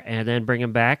year and then bring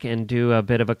them back and do a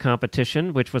bit of a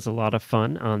competition, which was a lot of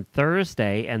fun on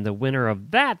Thursday. And the winner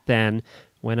of that then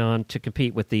went on to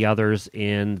compete with the others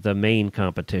in the main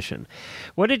competition.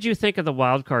 What did you think of the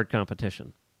wild card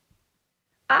competition?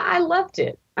 I loved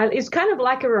it. It's kind of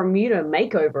like a Remuda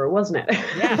makeover, wasn't it?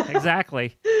 Yeah,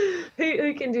 exactly.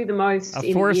 Who can do the most a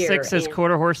in 4/6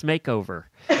 quarter horse makeover.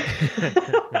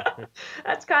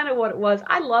 That's kind of what it was.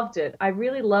 I loved it. I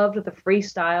really loved the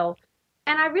freestyle,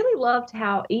 and I really loved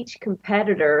how each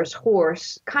competitor's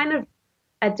horse kind of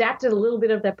adapted a little bit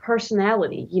of their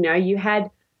personality. You know, you had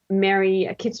Mary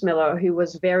Kitzmiller, who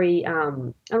was very, I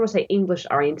don't want to say English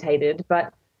orientated,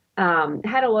 but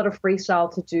had a lot of freestyle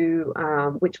to do,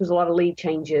 which was a lot of lead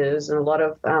changes and a lot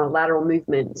of lateral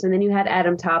movements. And then you had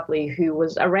Adam Tarpley, who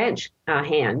was a ranch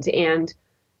hand and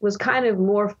was kind of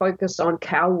more focused on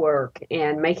cow work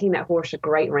and making that horse a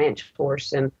great ranch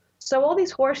horse. And so all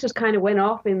these horses kind of went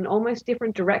off in almost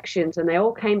different directions, and they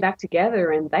all came back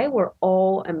together, and they were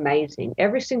all amazing.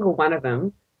 Every single one of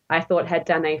them, I thought, had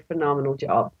done a phenomenal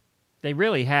job. They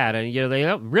really had, and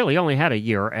they really only had a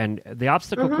year, and the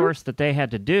obstacle course that they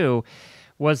had to do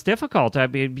was difficult. I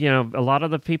mean, a lot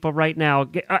of the people right now,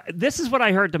 this is what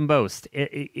I heard the most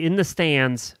in the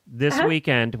stands this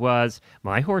weekend was,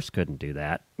 my horse couldn't do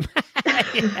that.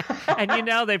 And,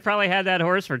 they probably had that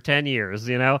horse for 10 years,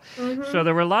 So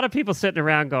there were a lot of people sitting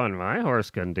around going, my horse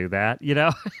couldn't do that,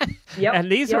 Yep,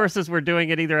 and these horses were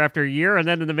doing it either after a year, and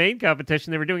then in the main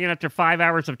competition, they were doing it after 5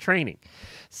 hours of training.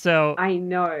 So I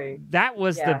know that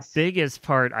was the biggest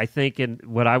part, I think, in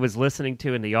what I was listening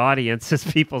to in the audience is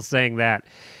people saying that.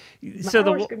 So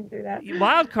the couldn't do that.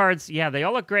 wild cards, they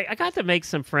all look great. I got to make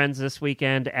some friends this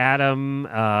weekend. Adam,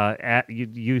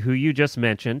 who you just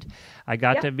mentioned, I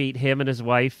got to meet him and his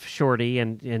wife Shorty,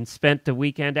 and spent the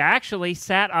weekend. Actually,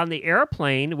 sat on the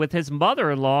airplane with his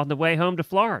mother-in-law on the way home to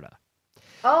Florida.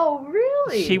 Oh,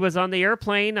 really? She was on the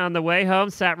airplane on the way home,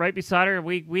 sat right beside her.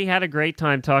 We had a great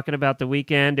time talking about the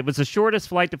weekend. It was the shortest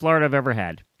flight to Florida I've ever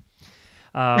had.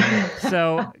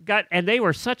 And they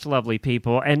were such lovely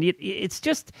people. And it's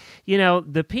just,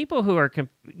 the people who are,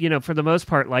 for the most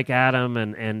part, like Adam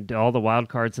and all the wild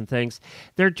cards and things,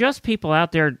 they're just people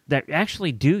out there that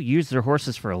actually do use their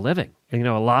horses for a living. You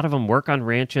know, a lot of them work on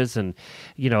ranches, and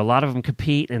you know, a lot of them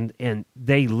compete, and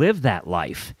they live that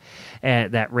life,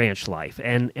 that ranch life,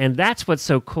 and that's what's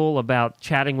so cool about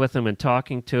chatting with them and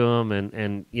talking to them,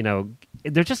 and you know,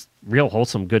 they're just real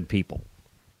wholesome, good people.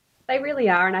 They really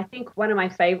are, and I think one of my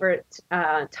favorite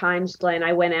times, Glenn,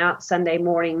 I went out Sunday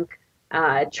morning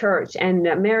at church, and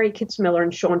Mary Kitzmiller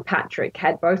and Sean Patrick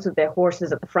had both of their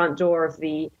horses at the front door of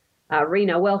the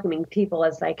arena, welcoming people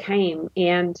as they came,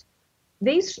 and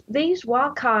these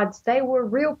wild cards, they were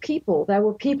real people. They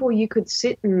were people you could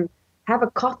sit and have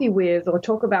a coffee with or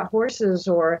talk about horses,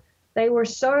 or they were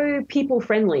so people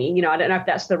friendly. You know, I don't know if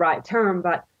that's the right term,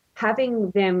 but having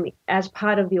them as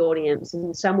part of the audience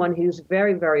and someone who's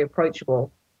very, very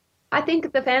approachable, I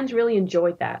think the fans really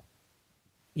enjoyed that.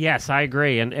 Yes, I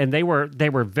agree. And they were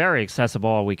very accessible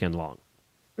all weekend long.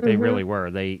 They really were.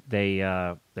 They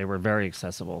were very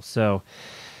accessible. So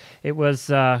it was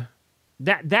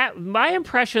that my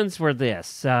impressions were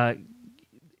this. I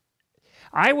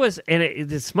was, and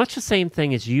it's much the same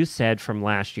thing as you said from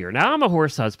last year. Now, I'm a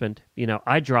horse husband. You know,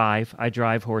 I drive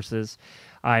horses.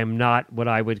 I'm not what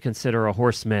I would consider a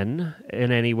horseman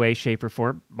in any way, shape, or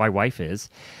form. My wife is.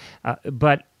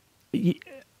 But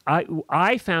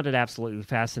I found it absolutely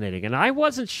fascinating. And I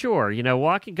wasn't sure, you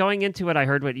know, going into it, I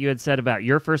heard what you had said about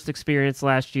your first experience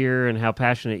last year and how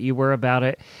passionate you were about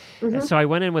it. And so I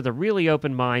went in with a really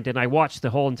open mind, and I watched the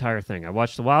whole entire thing. I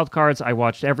watched the wild cards. I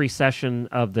watched every session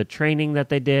of the training that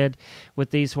they did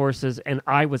with these horses, and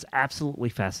I was absolutely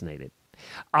fascinated.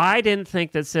 I didn't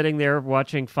think that sitting there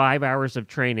watching 5 hours of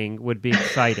training would be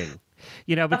exciting.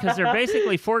 You know, because they're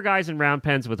basically four guys in round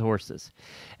pens with horses.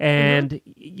 And,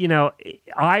 you know,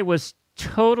 I was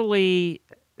totally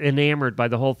enamored by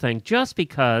the whole thing just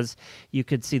because you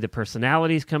could see the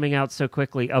personalities coming out so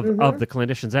quickly of the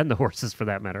clinicians and the horses, for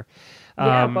that matter.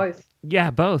 Yeah, both.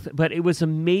 Yeah, both. But it was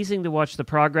amazing to watch the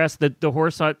progress. The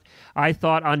horse, I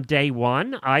thought on day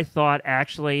one, I thought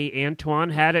actually Antoine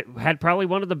had probably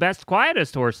one of the best,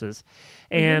 quietest horses.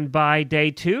 And by day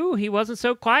two, he wasn't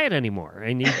so quiet anymore.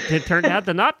 And it turned out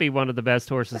to not be one of the best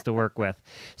horses to work with.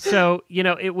 So, you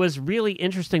know, it was really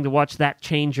interesting to watch that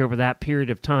change over that period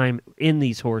of time in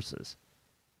these horses.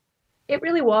 It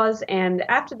really was. And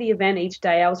after the event each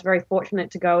day, I was very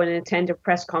fortunate to go and attend a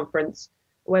press conference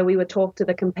where we would talk to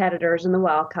the competitors and the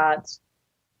wildcards.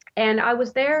 And I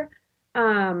was there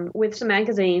with some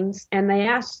magazines, and they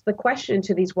asked the question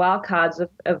to these wildcards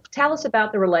of tell us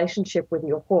about the relationship with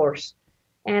your horse.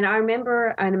 And I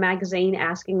remember in a magazine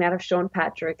asking that of Sean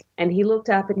Patrick, and he looked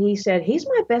up and he said, he's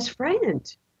my best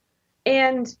friend.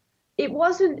 And it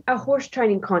wasn't a horse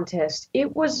training contest.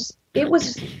 It was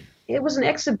an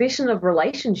exhibition of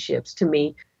relationships to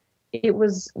me. It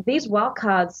was these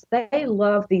wildcards, they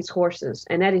love these horses,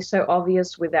 and that is so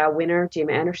obvious with our winner, Jim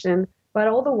Anderson. But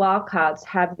all the wildcards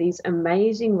have these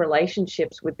amazing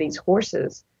relationships with these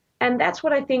horses. And that's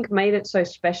what I think made it so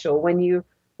special. When you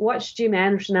watch Jim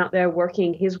Anderson out there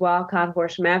working his wildcard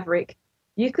horse, Maverick,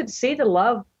 you could see the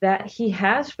love that he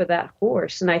has for that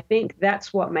horse. And I think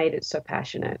that's what made it so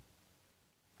passionate.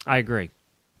 I agree.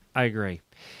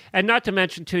 And not to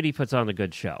mention, Tootie puts on a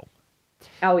good show.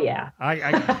 Oh yeah, we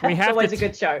have it's always a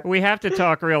good show. We have to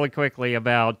talk really quickly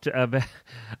about the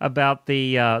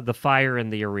fire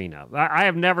in the arena. I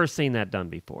have never seen that done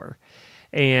before,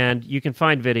 and you can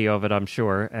find video of it, I'm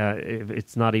sure.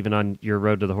 It's not even on your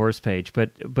Road to the Horse page,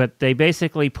 but they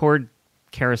basically poured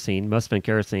kerosene, must have been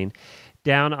kerosene,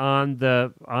 down on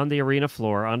the arena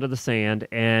floor onto the sand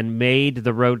and made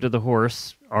the Road to the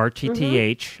Horse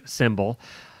RTTH symbol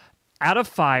out of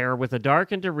fire with a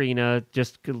darkened arena,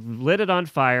 just lit it on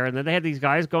fire. And then they had these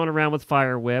guys going around with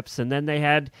fire whips. And then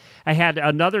I had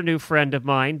another new friend of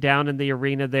mine down in the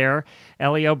arena there,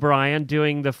 Ellie O'Brien,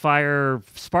 doing the fire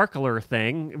sparkler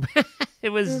thing. It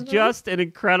was just an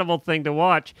incredible thing to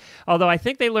watch. Although I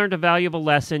think they learned a valuable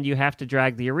lesson. You have to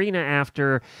drag the arena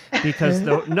after, because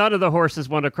none of the horses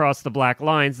want to cross the black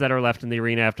lines that are left in the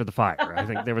arena after the fire. I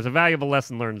think there was a valuable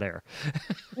lesson learned there.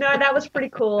 No, that was pretty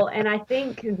cool. And I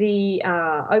think the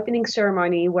opening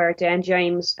ceremony where Dan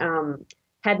James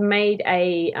had made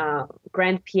a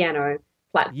grand piano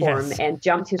platform and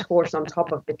jumped his horse on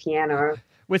top of the piano.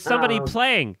 With somebody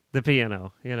playing the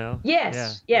piano, you know?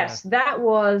 Yes. That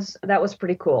was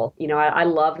pretty cool. You know, I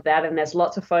loved that, and there's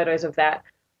lots of photos of that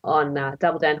on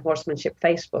Double Dan Horsemanship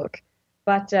Facebook.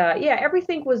 But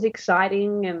everything was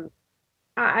exciting, and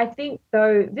I think,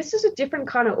 though, this is a different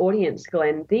kind of audience,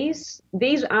 Glenn. These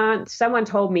aren't, someone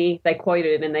told me, they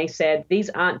quoted, and they said, these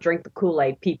aren't drink the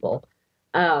Kool-Aid people.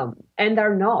 And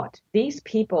they're not. These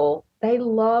people They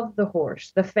love the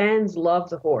horse. The fans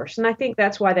love the horse. And I think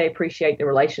that's why they appreciate the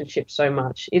relationship so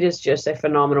much. It is just a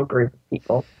phenomenal group of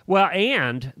people. Well,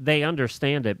 and they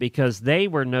understand it because they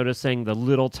were noticing the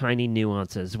little tiny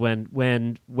nuances.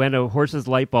 When a horse's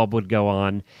light bulb would go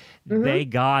on, they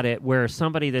got it, where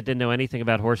somebody that didn't know anything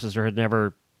about horses or had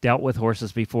never dealt with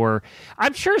horses before,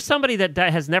 I'm sure somebody that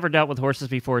has never dealt with horses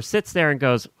before sits there and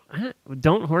goes,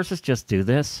 don't horses just do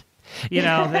this? You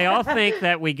know, they all think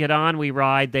that we get on, we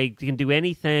ride, they can do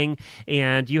anything,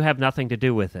 and you have nothing to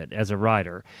do with it as a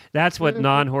rider. That's what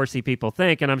non-horsey people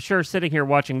think, and I'm sure sitting here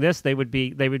watching this, they would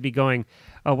be going,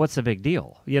 oh, what's the big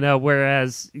deal? You know,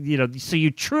 whereas, you know, so you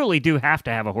truly do have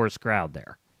to have a horse crowd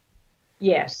there.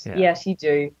 Yes, yes, you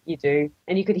do. You do.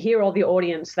 And you could hear all the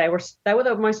audience. They were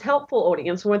the most helpful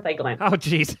audience, weren't they, Glenn? Oh,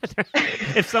 geez.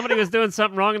 If somebody was doing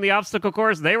something wrong in the obstacle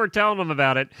course, they were telling them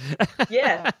about it.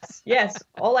 Yes.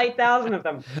 All 8,000 of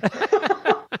them.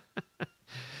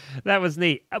 That was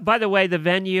neat. By the way, the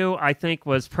venue, I think,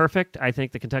 was perfect. I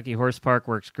think the Kentucky Horse Park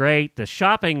works great. The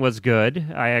shopping was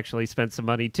good. I actually spent some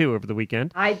money, too, over the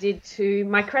weekend. I did, too.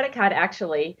 My credit card,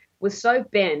 actually, was so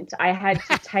bent, I had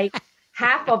to take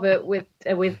half of it with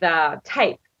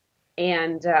tape,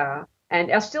 and I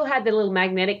still had the little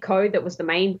magnetic code that was the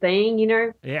main thing, you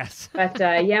know. Yes. But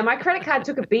my credit card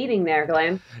took a beating there,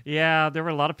 Glenn. Yeah, there were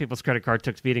a lot of people's credit card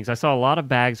took beatings. I saw a lot of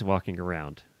bags walking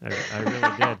around. I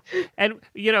really did. And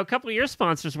you know, a couple of your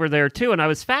sponsors were there too, and I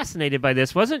was fascinated by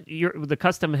this. Wasn't the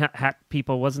custom hat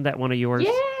people? Wasn't that one of yours?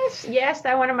 Yes,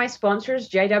 they're one of my sponsors.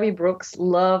 J.W. Brooks,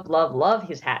 love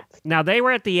his hats. Now they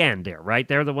were at the end there, right?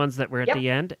 They're the ones that were at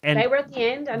the end, and they were at the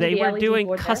end. They were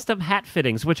doing custom hat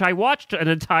fittings, which I watched an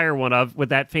entire one of with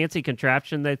that fancy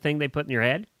contraption, the thing they put in your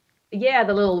head. Yeah,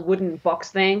 the little wooden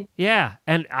box thing. Yeah,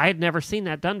 and I had never seen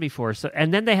that done before. So,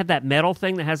 and then they have that metal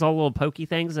thing that has all the little pokey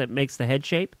things that makes the head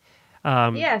shape.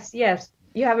 Yes.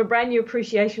 You have a brand new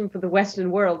appreciation for the Western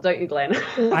world, don't you, Glenn?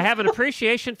 I have an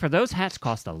appreciation for those hats.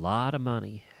 Cost a lot of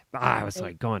money. I was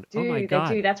like going, oh my God.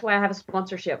 They do. That's why I have a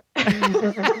sponsorship. I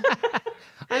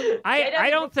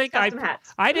don't think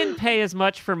I didn't pay as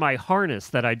much for my harness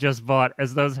that I just bought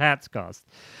as those hats cost.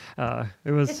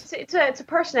 It was. It's a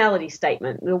personality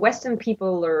statement. The Western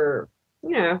people are, you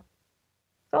know,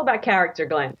 it's all about character,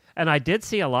 Glenn. And I did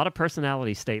see a lot of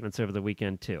personality statements over the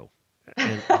weekend too.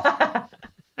 And,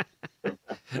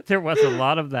 there was a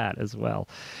lot of that as well.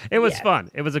 It was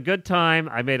fun. It was a good time.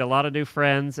 I made a lot of new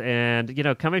friends, and you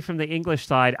know, coming from the English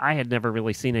side, I had never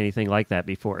really seen anything like that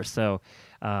before. So,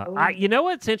 you know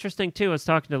what's interesting too? I was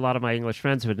talking to a lot of my English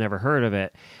friends who had never heard of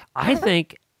it. I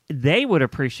think they would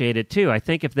appreciate it too. I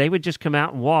think if they would just come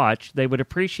out and watch, they would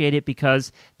appreciate it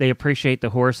because they appreciate the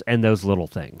horse and those little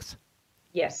things.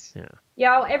 Yes.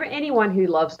 Yeah. Anyone who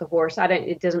loves the horse,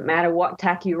 it doesn't matter what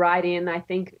tack you ride in. I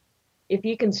think if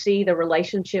you can see the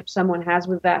relationship someone has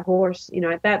with that horse, you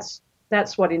know, that's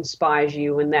what inspires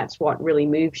you, and that's what really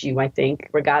moves you, I think,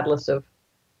 regardless of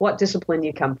what discipline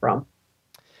you come from.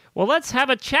 Well, let's have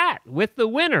a chat with the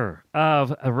winner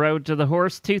of A Road to the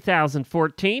Horse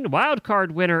 2014,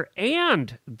 wildcard winner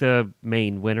and the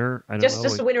main winner.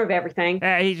 Just the winner of everything.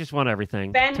 He just won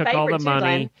everything. Took all the money.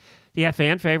 Glenn. Yeah,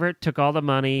 fan favorite, took all the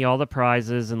money, all the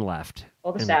prizes, and left.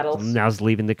 All the saddles. Now he's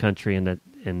leaving the country, we'll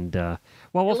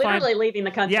literally leaving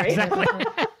the country. Yeah, exactly.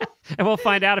 And we'll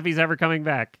find out if he's ever coming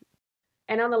back.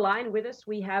 And on the line with us,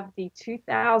 we have the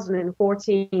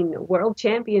 2014 world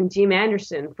champion, Jim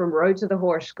Anderson from Road to the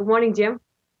Horse. Good morning, Jim.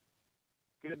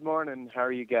 Good morning. How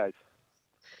are you guys?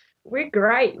 We're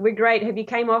great. Have you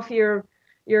came off your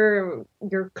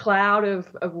cloud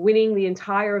of winning the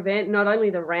entire event, not only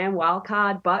the Ram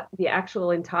wildcard, but the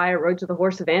actual entire Road to the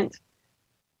Horse event?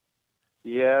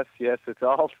 Yes. It's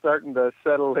all starting to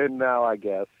settle in now, I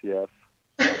guess. Yes.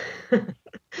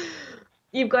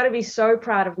 You've got to be so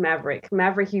proud of Maverick.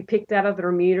 Maverick, you picked out of the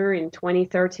Remuda in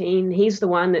 2013. He's the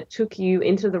one that took you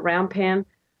into the round pen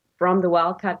from the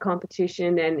wildcard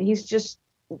competition, and he's just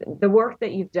the work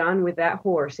that you've done with that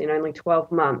horse in only 12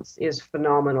 months is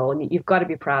phenomenal, and you've got to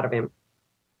be proud of him.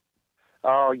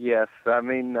 Oh, yes. I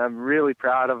mean, I'm really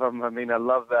proud of him. I mean, I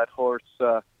love that horse.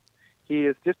 He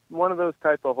is just one of those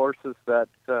type of horses that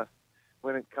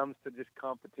when it comes to just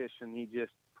competition, he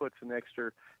just puts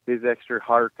his extra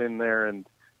heart in there and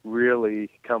really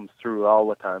comes through all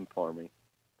the time for me.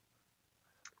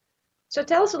 So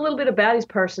tell us a little bit about his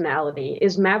personality.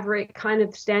 Is Maverick kind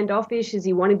of standoffish? Does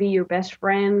he want to be your best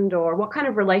friend? Or what kind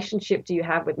of relationship do you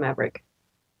have with Maverick?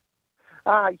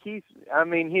 He's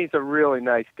a really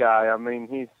nice guy. I mean,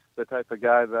 he's the type of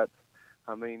guy that,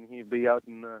 he'd be out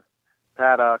in the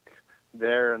paddock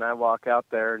there, and I walk out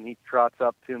there, and he trots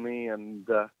up to me, and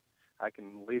I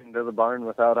can lead him to the barn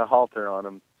without a halter on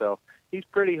him. So he's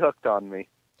pretty hooked on me.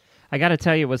 I got to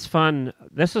tell you, it was fun.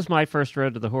 This was my first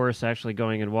Road to the Horse, actually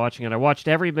going and watching it. I watched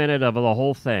every minute of the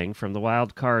whole thing from the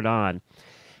wild card on.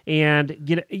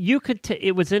 And you could.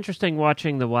 It was interesting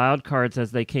watching the wild cards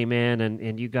as they came in,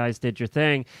 and you guys did your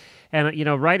thing.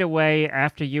 And right away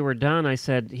after you were done, I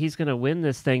said he's going to win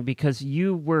this thing because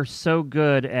you were so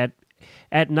good at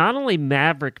not only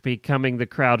Maverick becoming the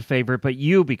crowd favorite, but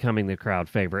you becoming the crowd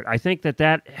favorite. I think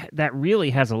that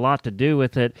really has a lot to do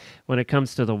with it when it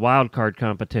comes to the wild card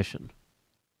competition.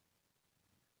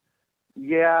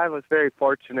 Yeah, I was very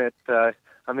fortunate.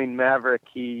 Maverick,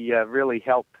 he really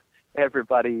helped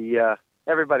everybody.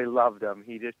 Everybody loved him.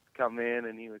 He just come in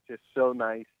and he was just so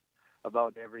nice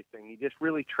about everything. He just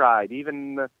really tried.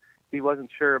 Even if he wasn't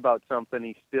sure about something,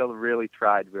 he still really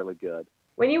tried really good.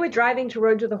 When you were driving to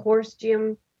Road to the Horse,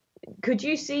 Jim, could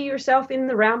you see yourself in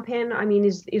the round pen? I mean,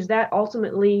 is that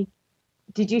ultimately,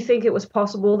 did you think it was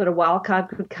possible that a wild card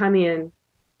could come in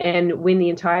and win the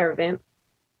entire event?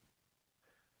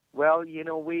 Well,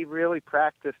 we really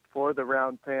practiced for the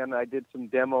round pen. I did some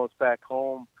demos back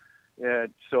home,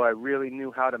 so I really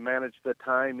knew how to manage the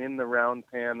time in the round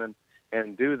pen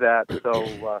and do that.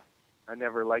 So I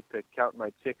never like to count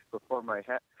my chicks before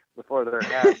they're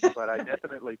hatched, but I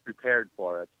definitely prepared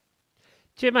for it.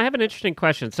 Jim, I have an interesting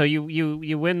question. So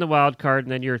you win the wild card,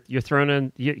 and then you're thrown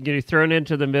in. You're thrown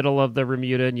into the middle of the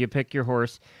remuda, and you pick your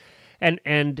horse, and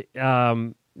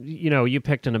you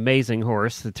picked an amazing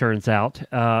horse. It turns out,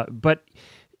 but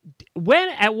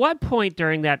at what point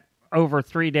during that over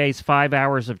 3 days, 5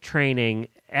 hours of training,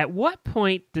 at what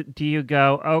point do you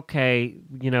go, okay,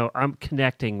 I'm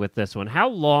connecting with this one? How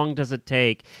long does it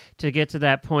take to get to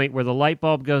that point where the light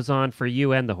bulb goes on for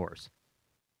you and the horse?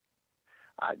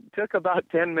 It took about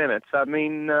 10 minutes. I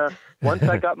mean, once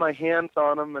I got my hands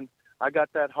on him and I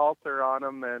got that halter on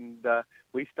him and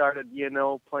we started,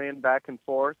 playing back and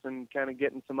forth and kind of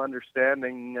getting some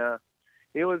understanding,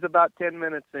 it was about 10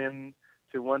 minutes in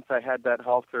to once I had that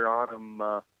halter on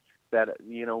him, that,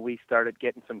 we started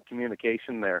getting some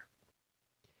communication there.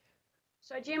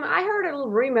 So, Jim, I heard a little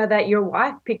rumor that your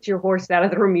wife picked your horse out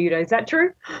of the remuda. Is that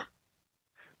true?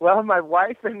 Well, my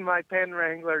wife and my pen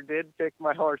wrangler did pick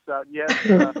my horse out, yes.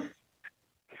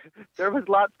 There was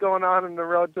lots going on in the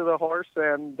Road to the Horse,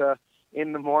 and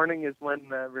in the morning is when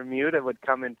remuda would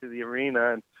come into the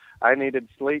arena, and I needed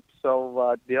sleep,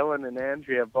 so Dylan and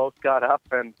Andrea both got up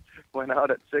and went out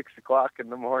at 6 o'clock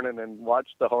in the morning and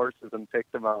watched the horses and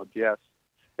picked them out, yes.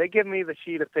 They give me the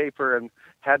sheet of paper and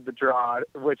had to draw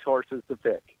which horses to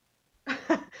pick.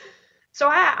 So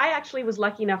I actually was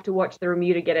lucky enough to watch the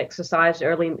remuda get exercised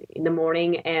early in the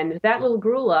morning, and that little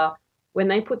gruler, when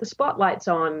they put the spotlights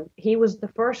on, he was the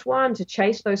first one to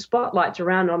chase those spotlights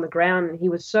around on the ground, and he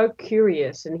was so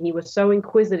curious, and he was so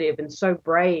inquisitive and so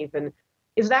brave. And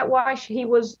is that why he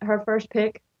was her first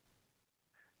pick?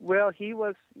 Well, he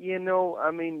was,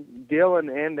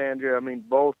 Dylan and Andrea,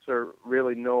 both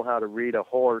really know how to read a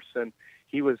horse, and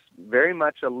he was very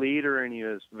much a leader, and he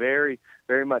was very,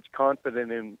 very much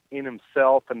confident in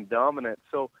himself and dominant.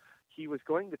 So he was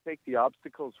going to take the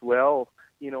obstacles well,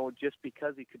 just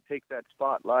because he could take that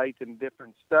spotlight and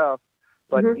different stuff.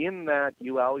 But in that,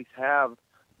 you always have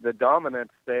the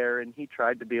dominance there, and he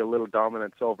tried to be a little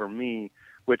dominance over me,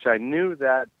 which I knew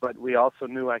that, but we also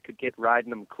knew I could get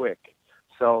riding him quick.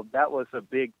 So that was a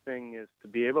big thing, is to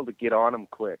be able to get on him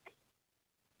quick.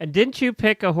 And didn't you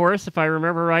pick a horse, if I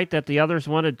remember right, that the others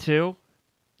wanted too?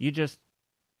 You just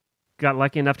got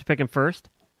lucky enough to pick him first?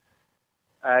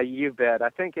 You bet. I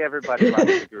think everybody likes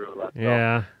the Grulla.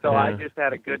 Yeah. So I just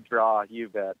had a good draw, you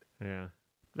bet. Yeah.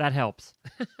 That helps.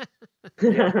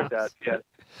 Yes, it does, yes.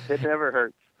 It never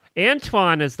hurts.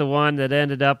 Antoine is the one that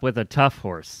ended up with a tough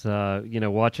horse.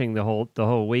 Watching the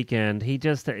whole weekend,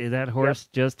 that horse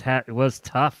was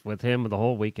tough with him the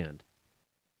whole weekend.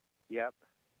 Yep.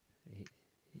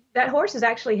 That horse is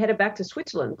actually headed back to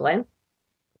Switzerland, Glenn.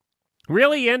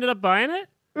 Really? You ended up buying it?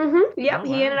 Mm-hmm. Yep. Oh,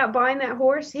 wow. He ended up buying that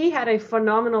horse. He had a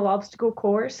phenomenal obstacle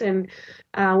course and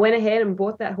went ahead and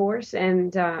bought that horse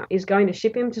and is going to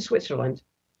ship him to Switzerland.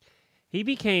 He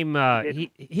became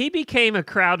he became a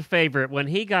crowd favorite when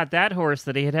he got that horse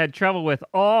that he had trouble with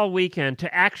all weekend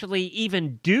to actually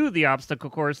even do the obstacle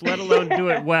course, let alone do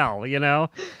it well.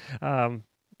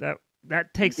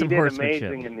 That takes some horsemanship. He did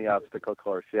amazing in the obstacle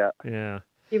course. Yeah. Yeah.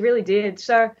 He really did.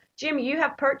 So, Jim, you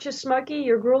have purchased Smokey,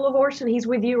 your Grulla horse, and he's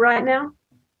with you right now?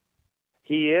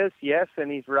 He is, yes,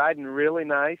 and he's riding really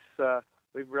nice.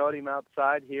 We've rode him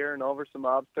outside here and over some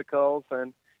obstacles,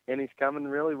 and he's coming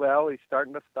really well. He's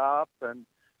starting to stop and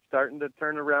starting to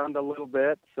turn around a little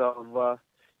bit, so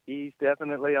he's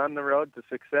definitely on the road to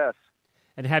success.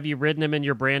 And have you ridden him in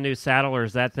your brand new saddle, or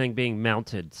is that thing being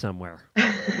mounted somewhere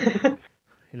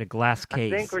in a glass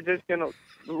case? I think we're just going to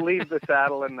leave the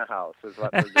saddle in the house is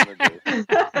what we're going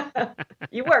to do.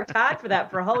 You worked hard for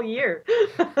that for a whole year.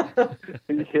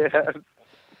 Yes,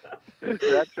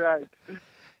 that's right.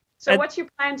 So what's your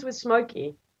plans with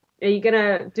Smokey? Are you going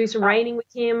to do some reining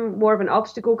with him, more of an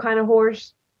obstacle kind of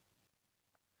horse?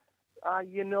 I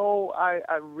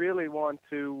really want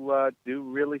to do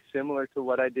really similar to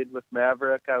what I did with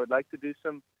Maverick. I would like to do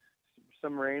some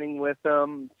reining with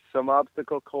him, some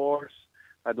obstacle course.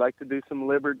 I'd like to do some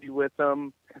liberty with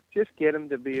him. Just get him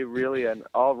to be really an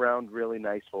all-round really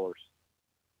nice horse.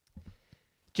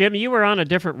 Jim, you were on a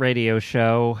different radio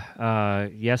show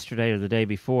yesterday or the day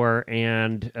before,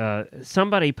 and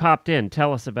somebody popped in.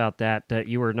 Tell us about that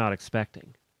you were not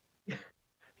expecting.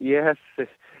 Yes,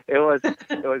 it was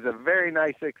a very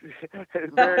nice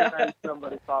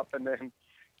somebody popping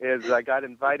in. I got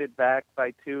invited back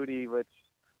by Tootie, which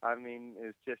I mean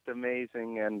is just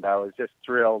amazing, and I was just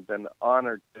thrilled and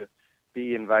honored to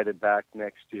be invited back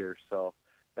next year. So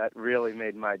that really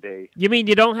made my day. You mean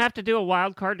you don't have to do a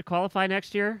wild card to qualify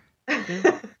next year?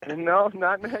 No,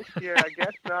 not next year. I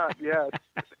guess not. Yes.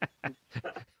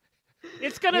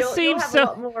 It's going to seem you'll have so a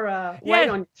lot more weight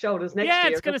on your shoulders next year. Yeah,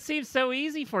 it's going to seem so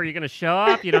easy for you. You're going to show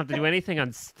up. You don't have to do anything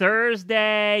on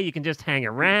Thursday. You can just hang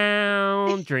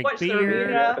around, drink Watch the beer.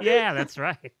 Bermuda. Yeah, that's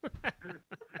right.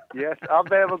 Yes, I'll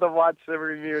be able to watch the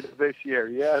Bermuda this year.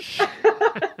 Yes.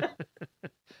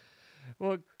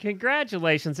 Well,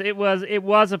 congratulations. It was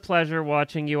a pleasure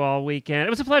watching you all weekend.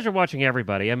 It was a pleasure watching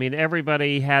everybody. I mean,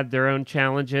 everybody had their own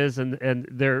challenges and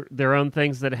their own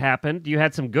things that happened. You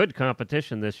had some good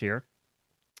competition this year.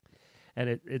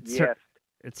 And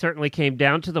it certainly came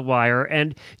down to the wire.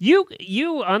 And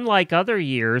you unlike other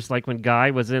years, like when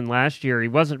Guy was in last year, he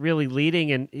wasn't really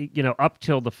leading and up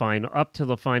to the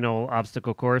final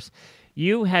obstacle course.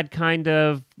 You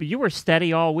were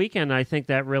steady all weekend. I think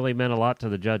that really meant a lot to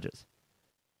the judges.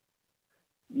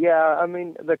 Yeah, I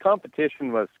mean, the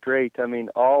competition was great. I mean,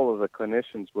 all of the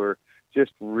clinicians were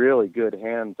just really good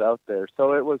hands out there.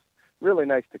 So it was really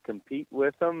nice to compete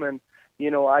with them. And,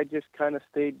 I just kind of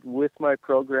stayed with my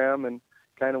program and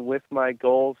kind of with my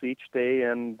goals each day.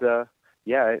 And,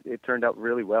 it turned out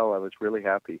really well. I was really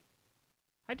happy.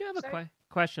 I do have a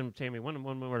question, Tammy. One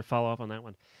more to follow up on that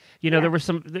one. There was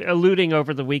some alluding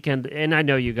over the weekend, and I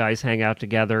know you guys hang out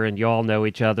together and you all know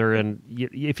each other. And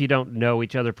if you don't know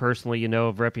each other personally, you know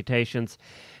of reputations.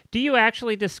 Do you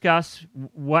actually discuss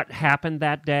what happened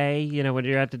that day? When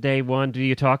you're at the day one, do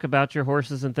you talk about your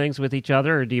horses and things with each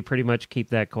other, or do you pretty much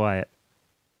keep that quiet?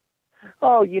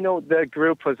 Oh, the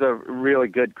group was a really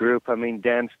good group. I mean,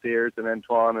 Dan Steers and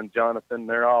Antoine and Jonathan,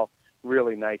 they're all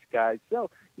really nice guys. So,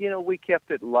 we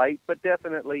kept it light, but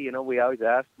definitely, we always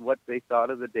asked what they thought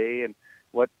of the day and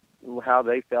how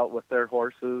they felt with their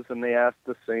horses, and they asked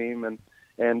the same.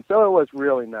 And so it was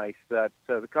really nice that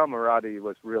the camaraderie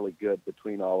was really good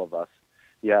between all of us.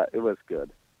 Yeah, it was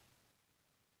good.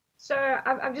 So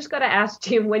I've just got to ask,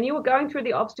 Jim, when you were going through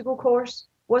the obstacle course,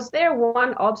 was there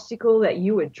one obstacle that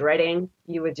you were dreading?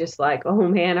 You were just like, oh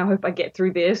man, I hope I get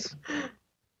through this.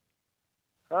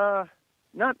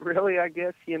 Not really, I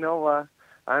guess.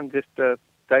 I'm just a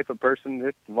type of person,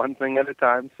 just one thing at a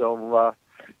time. So,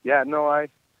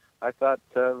 I thought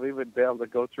we would be able to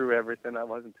go through everything. I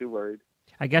wasn't too worried.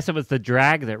 I guess it was the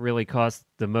drag that really caused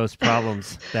the most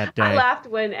problems that day. I laughed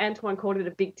when Antoine called it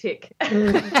a big tick.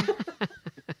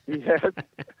 Yes.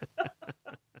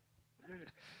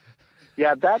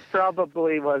 Yeah, that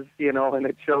probably was, and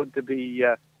it showed to be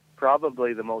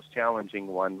probably the most challenging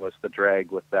one was the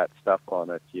drag with that stuff on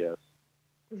it, yes.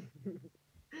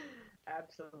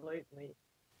 Absolutely.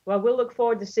 Well, we'll look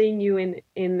forward to seeing you in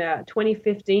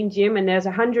 2015, Jim, and there's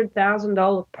a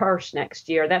 $100,000 purse next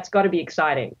year. That's got to be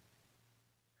exciting.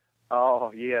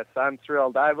 Oh, yes, I'm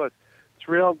thrilled. I was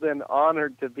thrilled and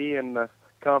honored to be in the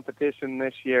competition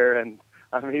this year, and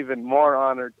I'm even more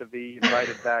honored to be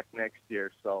invited back next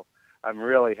year, so I'm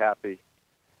really happy.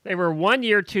 They were 1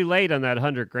 year too late on that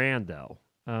 $100,000, though.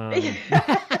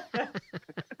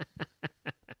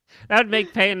 That would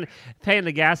make paying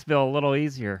the gas bill a little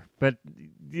easier. But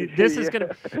this is going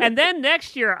to... And then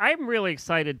next year, I'm really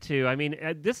excited, too. I mean,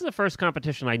 this is the first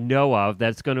competition I know of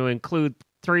that's going to include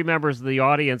 3 members of the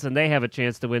audience, and they have a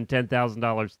chance to win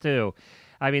 $10,000, too.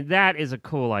 I mean, that is a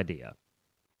cool idea.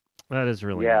 That is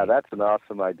really neat. That's an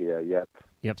awesome idea, yep.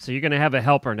 Yep, so you're going to have a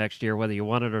helper next year, whether you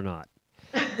want it or not.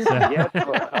 So... Yes,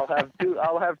 well,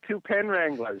 I'll have 2 pen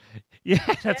wranglers. Yeah,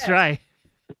 that's right.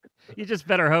 You just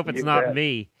better hope it's not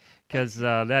me, because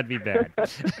that'd be bad.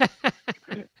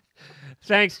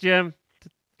 Thanks, Jim.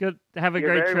 Good. Have a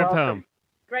great trip home.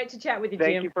 Great to chat with you,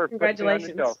 Thank Jim. you for Congratulations.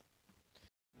 putting me on the show.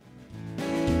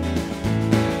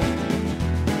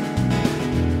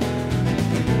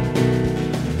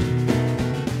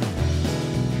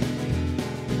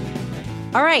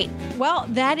 All right. Well,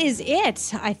 that is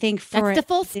it, I think, for That's the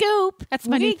full scoop. That's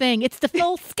my new thing. It's the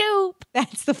full scoop.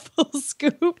 That's the full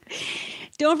scoop.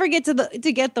 Don't forget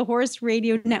to get the Horse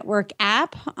Radio Network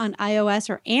app on iOS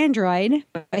or Android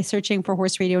by searching for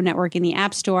Horse Radio Network in the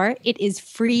App Store. It is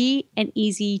free and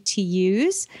easy to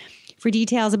use. For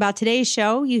details about today's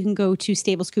show, you can go to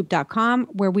stablescoop.com,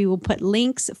 where we will put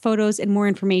links, photos, and more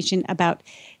information about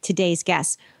today's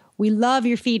guests. We love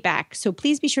your feedback, so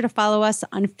please be sure to follow us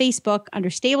on Facebook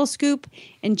under Stable Scoop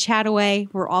and chat away.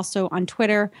 We're also on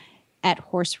Twitter at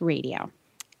Horse Radio.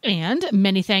 And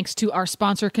many thanks to our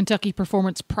sponsor, Kentucky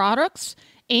Performance Products,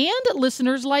 and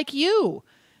listeners like you.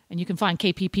 And you can find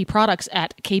KPP products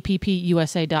at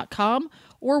kppusa.com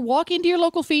or walk into your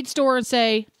local feed store and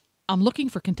say, I'm looking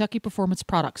for Kentucky Performance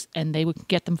Products, and they would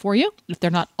get them for you if they're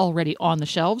not already on the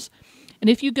shelves. And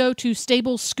if you go to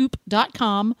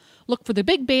stablescoop.com, look for the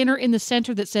big banner in the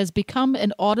center that says Become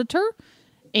an Auditor,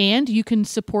 and you can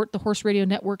support the Horse Radio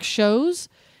Network shows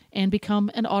and become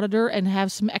an auditor and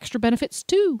have some extra benefits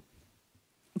too.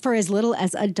 For as little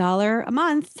as $1 a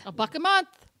month. $1 a month.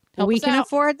 Help we us can out.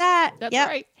 afford that. That's Yep.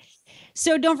 right.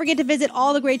 So don't forget to visit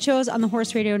all the great shows on the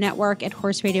Horse Radio Network at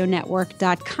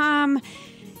horseradionetwork.com.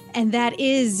 And that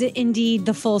is indeed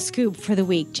the full scoop for the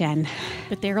week, Jen.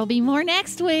 But there will be more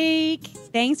next week.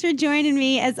 Thanks for joining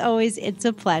me. As always, it's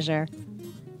a pleasure.